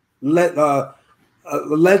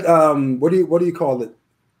do you call it?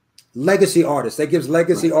 Legacy artists. That gives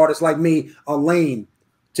legacy artists like me a lane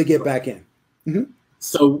to get back in. Mm-hmm.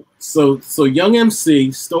 So Young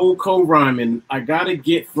MC, Stone Cold Rhyming, I gotta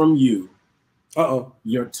get from you.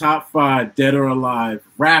 Your top 5 dead or alive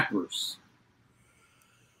rappers.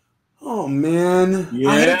 Oh man,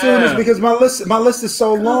 I hate doing this because my list is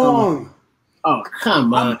so long. Oh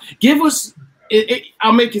come on, give us.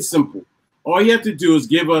 I'll make it simple. All you have to do is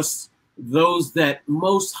give us those that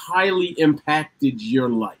most highly impacted your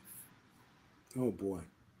life. Oh boy.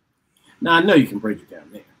 Now I know you can break it down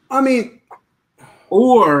there. I mean,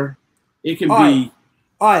 or it can be.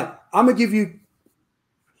 All right, I'm gonna give you.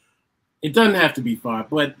 It doesn't have to be 5,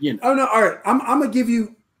 but you know. Oh no! All right, I'm gonna give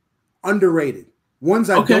you underrated ones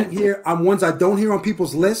I don't hear. Ones I don't hear on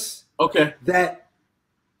people's lists. Okay. That,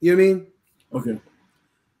 you know what I mean? Okay.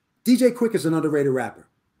 DJ Quick is an underrated rapper.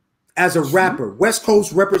 As a rapper, West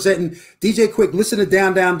Coast representing DJ Quick. Listen to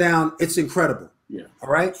Down, Down, Down. It's incredible. Yeah. All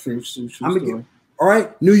right. True all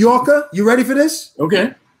right, New Yorker. You ready for this?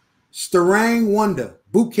 Okay. Starang Wonder,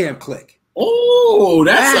 Boot Camp Click. Oh,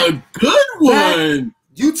 that's a good one.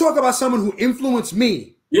 You talk about someone who influenced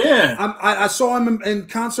me. Yeah. I saw him in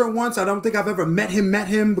concert once. I don't think I've ever met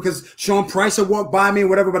him because Sean Price had walked by me or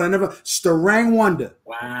whatever, but I never. Starang Wonder.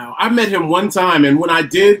 Wow. I met him one time, and when I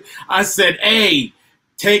did, I said, hey,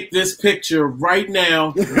 take this picture right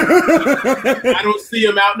now. I don't see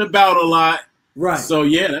him out and about a lot. Right. So,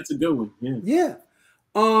 yeah, that's a good one. Yeah. Yeah.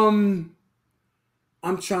 I'm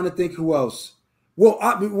trying to think who else. Well,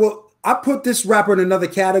 I put this rapper in another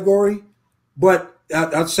category, but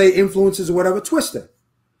I'd say influences or whatever. Twista.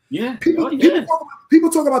 Yeah. People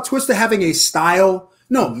talk about Twista having a style.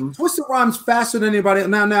 No, Twista rhymes faster than anybody.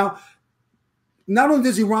 Now, not only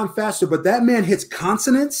does he rhyme faster, but that man hits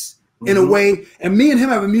consonants in a way. And me and him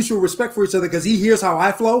have a mutual respect for each other because he hears how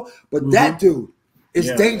I flow. But that dude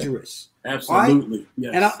is dangerous. Absolutely. Right?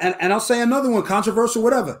 Yes. And I'll say another one, controversial,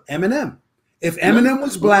 whatever. Eminem. If Eminem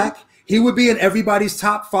was black, he would be in everybody's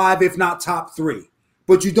top 5, if not top 3.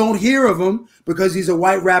 But you don't hear of him because he's a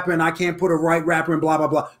white rapper and I can't put a white rapper and blah, blah,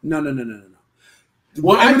 blah. No.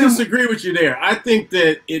 Well, I disagree with you there. I think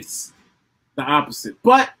that it's the opposite.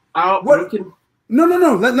 But No.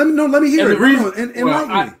 Let me hear it.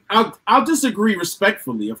 Enlighten me. I'll disagree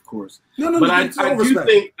respectfly, of course. No. But I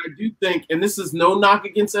do think, and this is no knock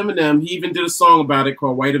against Eminem. He even did a song about it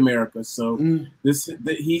called "White America." So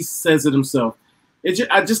he says it himself.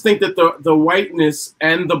 I just think that the whiteness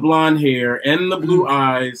and the blonde hair and the blue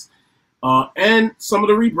eyes, and some of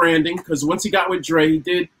the rebranding, because once he got with Dre, he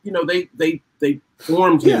did. You know, they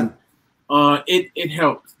formed him. It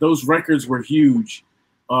helped. Those records were huge.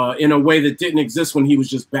 In a way that didn't exist when he was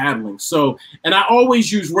just battling. So, and I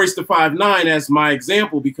always use Royce da 5'9" as my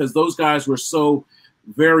example because those guys were so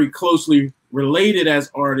very closely related as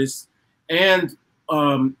artists and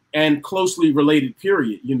closely related.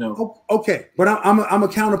 Period. You know. Okay, but I'm a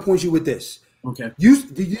counterpoint you with this. Okay.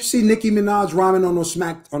 Did you see Nicki Minaj rhyming on those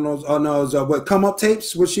what come up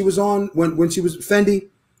tapes where she was on when she was Fendi?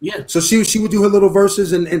 Yeah. So she would do her little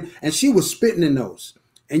verses and she was spitting in those.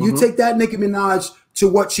 And you take that Nicki Minaj to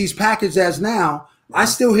what she's packaged as now, I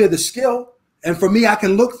still hear the skill, and for me, I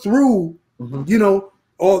can look through,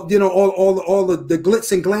 all the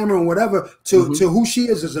glitz and glamour and whatever to who she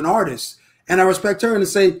is as an artist, and I respect her and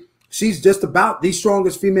say she's just about the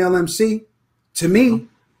strongest female MC to me,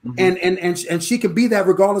 and she can be that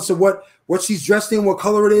regardless of what she's dressed in, what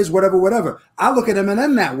color it is, whatever. I look at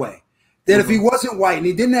Eminem that way. That if he wasn't white and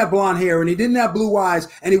he didn't have blonde hair and he didn't have blue eyes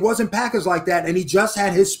and he wasn't packaged like that and he just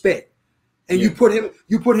had his spit, and you put him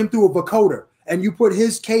through a vocoder and you put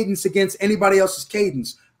his cadence against anybody else's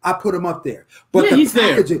cadence, I put him up there. But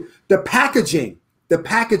the packaging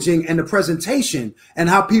and the presentation and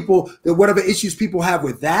how whatever issues people have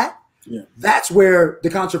with that, that's where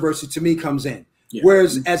the controversy to me comes in. Yeah.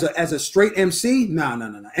 Whereas as a straight MC, no.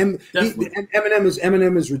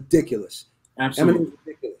 Eminem is ridiculous. Absolutely. Eminem is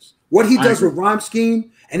ridiculous. What he does with rhyme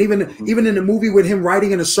scheme, and even in the movie with him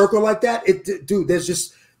writing in a circle like that, there's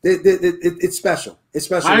just it's special. It's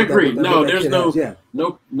special. I agree. There's no,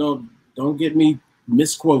 don't get me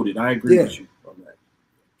misquoted. I agree with you on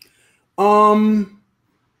that.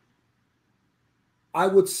 I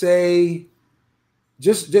would say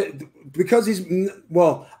just because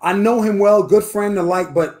I know him well, good friend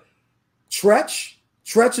alike, but Tretch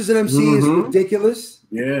as an MC is ridiculous.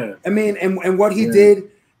 Yeah. I mean, and what he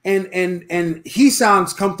did. And he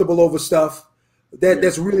sounds comfortable over stuff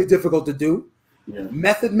that's really difficult to do. Yeah.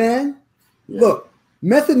 Method Man, look,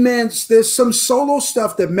 Method Man. There's some solo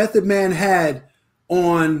stuff that Method Man had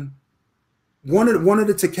on one of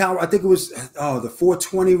the Takal. I think it was the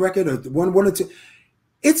 420 record or one or two.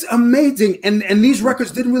 It's amazing, and these records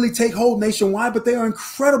didn't really take hold nationwide, but they are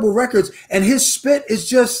incredible records. And his spit is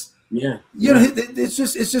just it's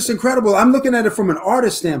just incredible. I'm looking at it from an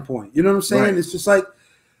artist standpoint. You know what I'm saying? Right. It's just like.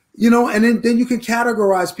 And then you can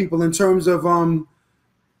categorize people in terms of, me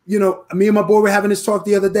and my boy were having this talk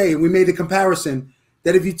the other day, and we made a comparison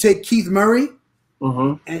that if you take Keith Murray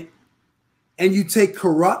and you take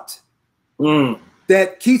Corrupt,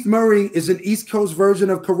 that Keith Murray is an East Coast version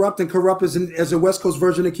of Corrupt, and Corrupt is a West Coast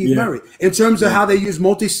version of Keith Murray in terms of how they use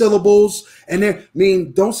multi-syllables, and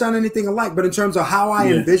don't sound anything alike, but in terms of how I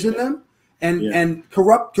envision them and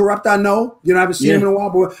corrupt. I know, I haven't seen him in a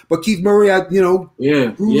while, but Keith Murray, grew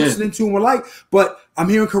listening to him alike. But I'm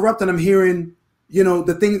hearing corrupt, and I'm hearing,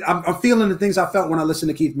 the things I'm feeling the things I felt when I listened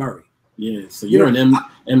to Keith Murray. Yeah, so you're an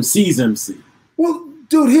MC's MC. Well,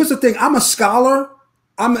 dude, here's the thing. I'm a scholar.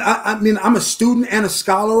 I'm a student and a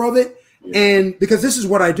scholar of it, and because this is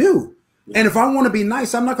what I do. And if I want to be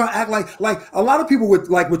nice, I'm not going to act like a lot of people with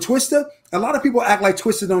Twista. A lot of people act like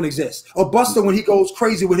Twista don't exist, or Busta when he goes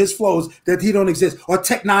crazy with his flows that he don't exist, or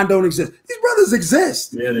Tech Nine don't exist. These brothers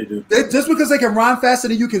exist. Yeah, they do. Just because they can rhyme faster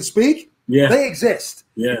than you can speak, they exist.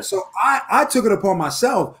 Yeah. So I took it upon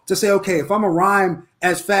myself to say, okay, if I'm a rhyme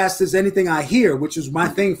as fast as anything I hear, which is my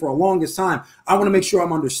thing for a longest time, I want to make sure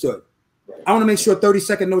I'm understood. Right. I want to make sure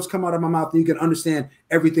 30-second notes come out of my mouth and you can understand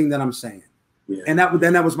everything that I'm saying. Yeah. And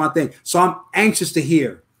that was my thing. So I'm anxious to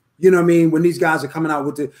hear, when these guys are coming out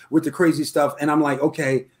with the crazy stuff, and I'm like,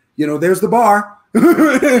 okay, there's the bar.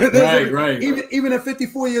 Right. Even at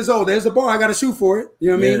 54 years old, there's the bar. I got to shoot for it.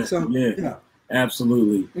 You know what I mean? So yeah.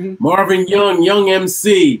 Absolutely. Marvin Young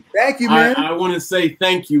MC. Thank you, man. I want to say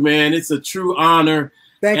thank you, man. It's a true honor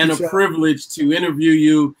and a privilege to interview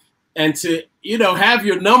you and to, have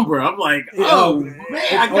your number. I'm like, we were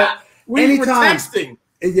texting.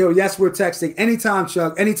 Yes, we're texting. Anytime,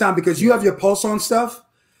 Chuck. Anytime, because you have your pulse on stuff.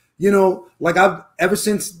 Like I've ever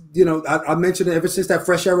since, I mentioned it ever since that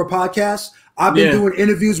Fresh Era podcast. I've been doing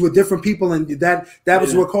interviews with different people, and that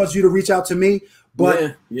was what caused you to reach out to me.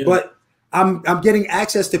 But I'm getting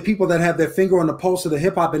access to people that have their finger on the pulse of the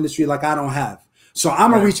hip hop industry like I don't have. So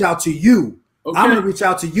I'm gonna reach out to you. Okay. I'm gonna reach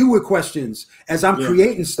out to you with questions as I'm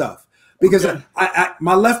creating stuff. Because I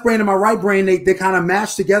my left brain and my right brain, they kind of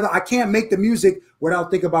mash together. I can't make the music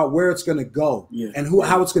without thinking about where it's gonna go and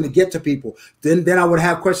how it's gonna get to people. Then I would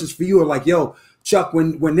have questions for you, like, yo, Chuck,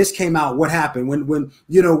 when this came out, what happened? What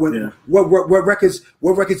records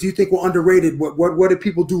do you think were underrated? What did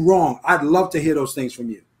people do wrong? I'd love to hear those things from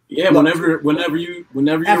you. Yeah, whenever you're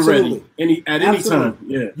ready, any time.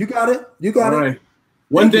 Yeah, you got it. All right.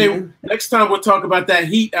 One day, next time we'll talk about that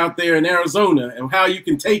heat out there in Arizona and how you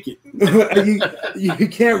can take it. you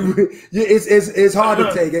can't. It's hard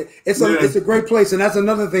to take it. It's a great place, and that's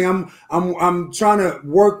another thing. I'm trying to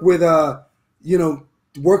work with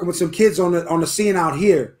working with some kids on the scene out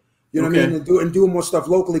here. You know what I mean? And doing more stuff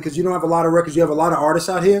locally, because you don't have a lot of records. You have a lot of artists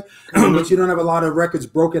out here, but you don't have a lot of records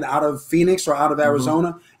broken out of Phoenix or out of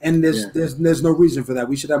Arizona. And there's no reason for that.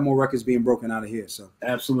 We should have more records being broken out of here. So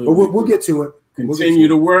absolutely, but we'll get to it. Continue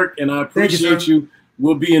to work, and I appreciate you.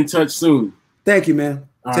 We'll be in touch soon. Thank you, man.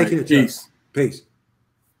 Take care. Peace.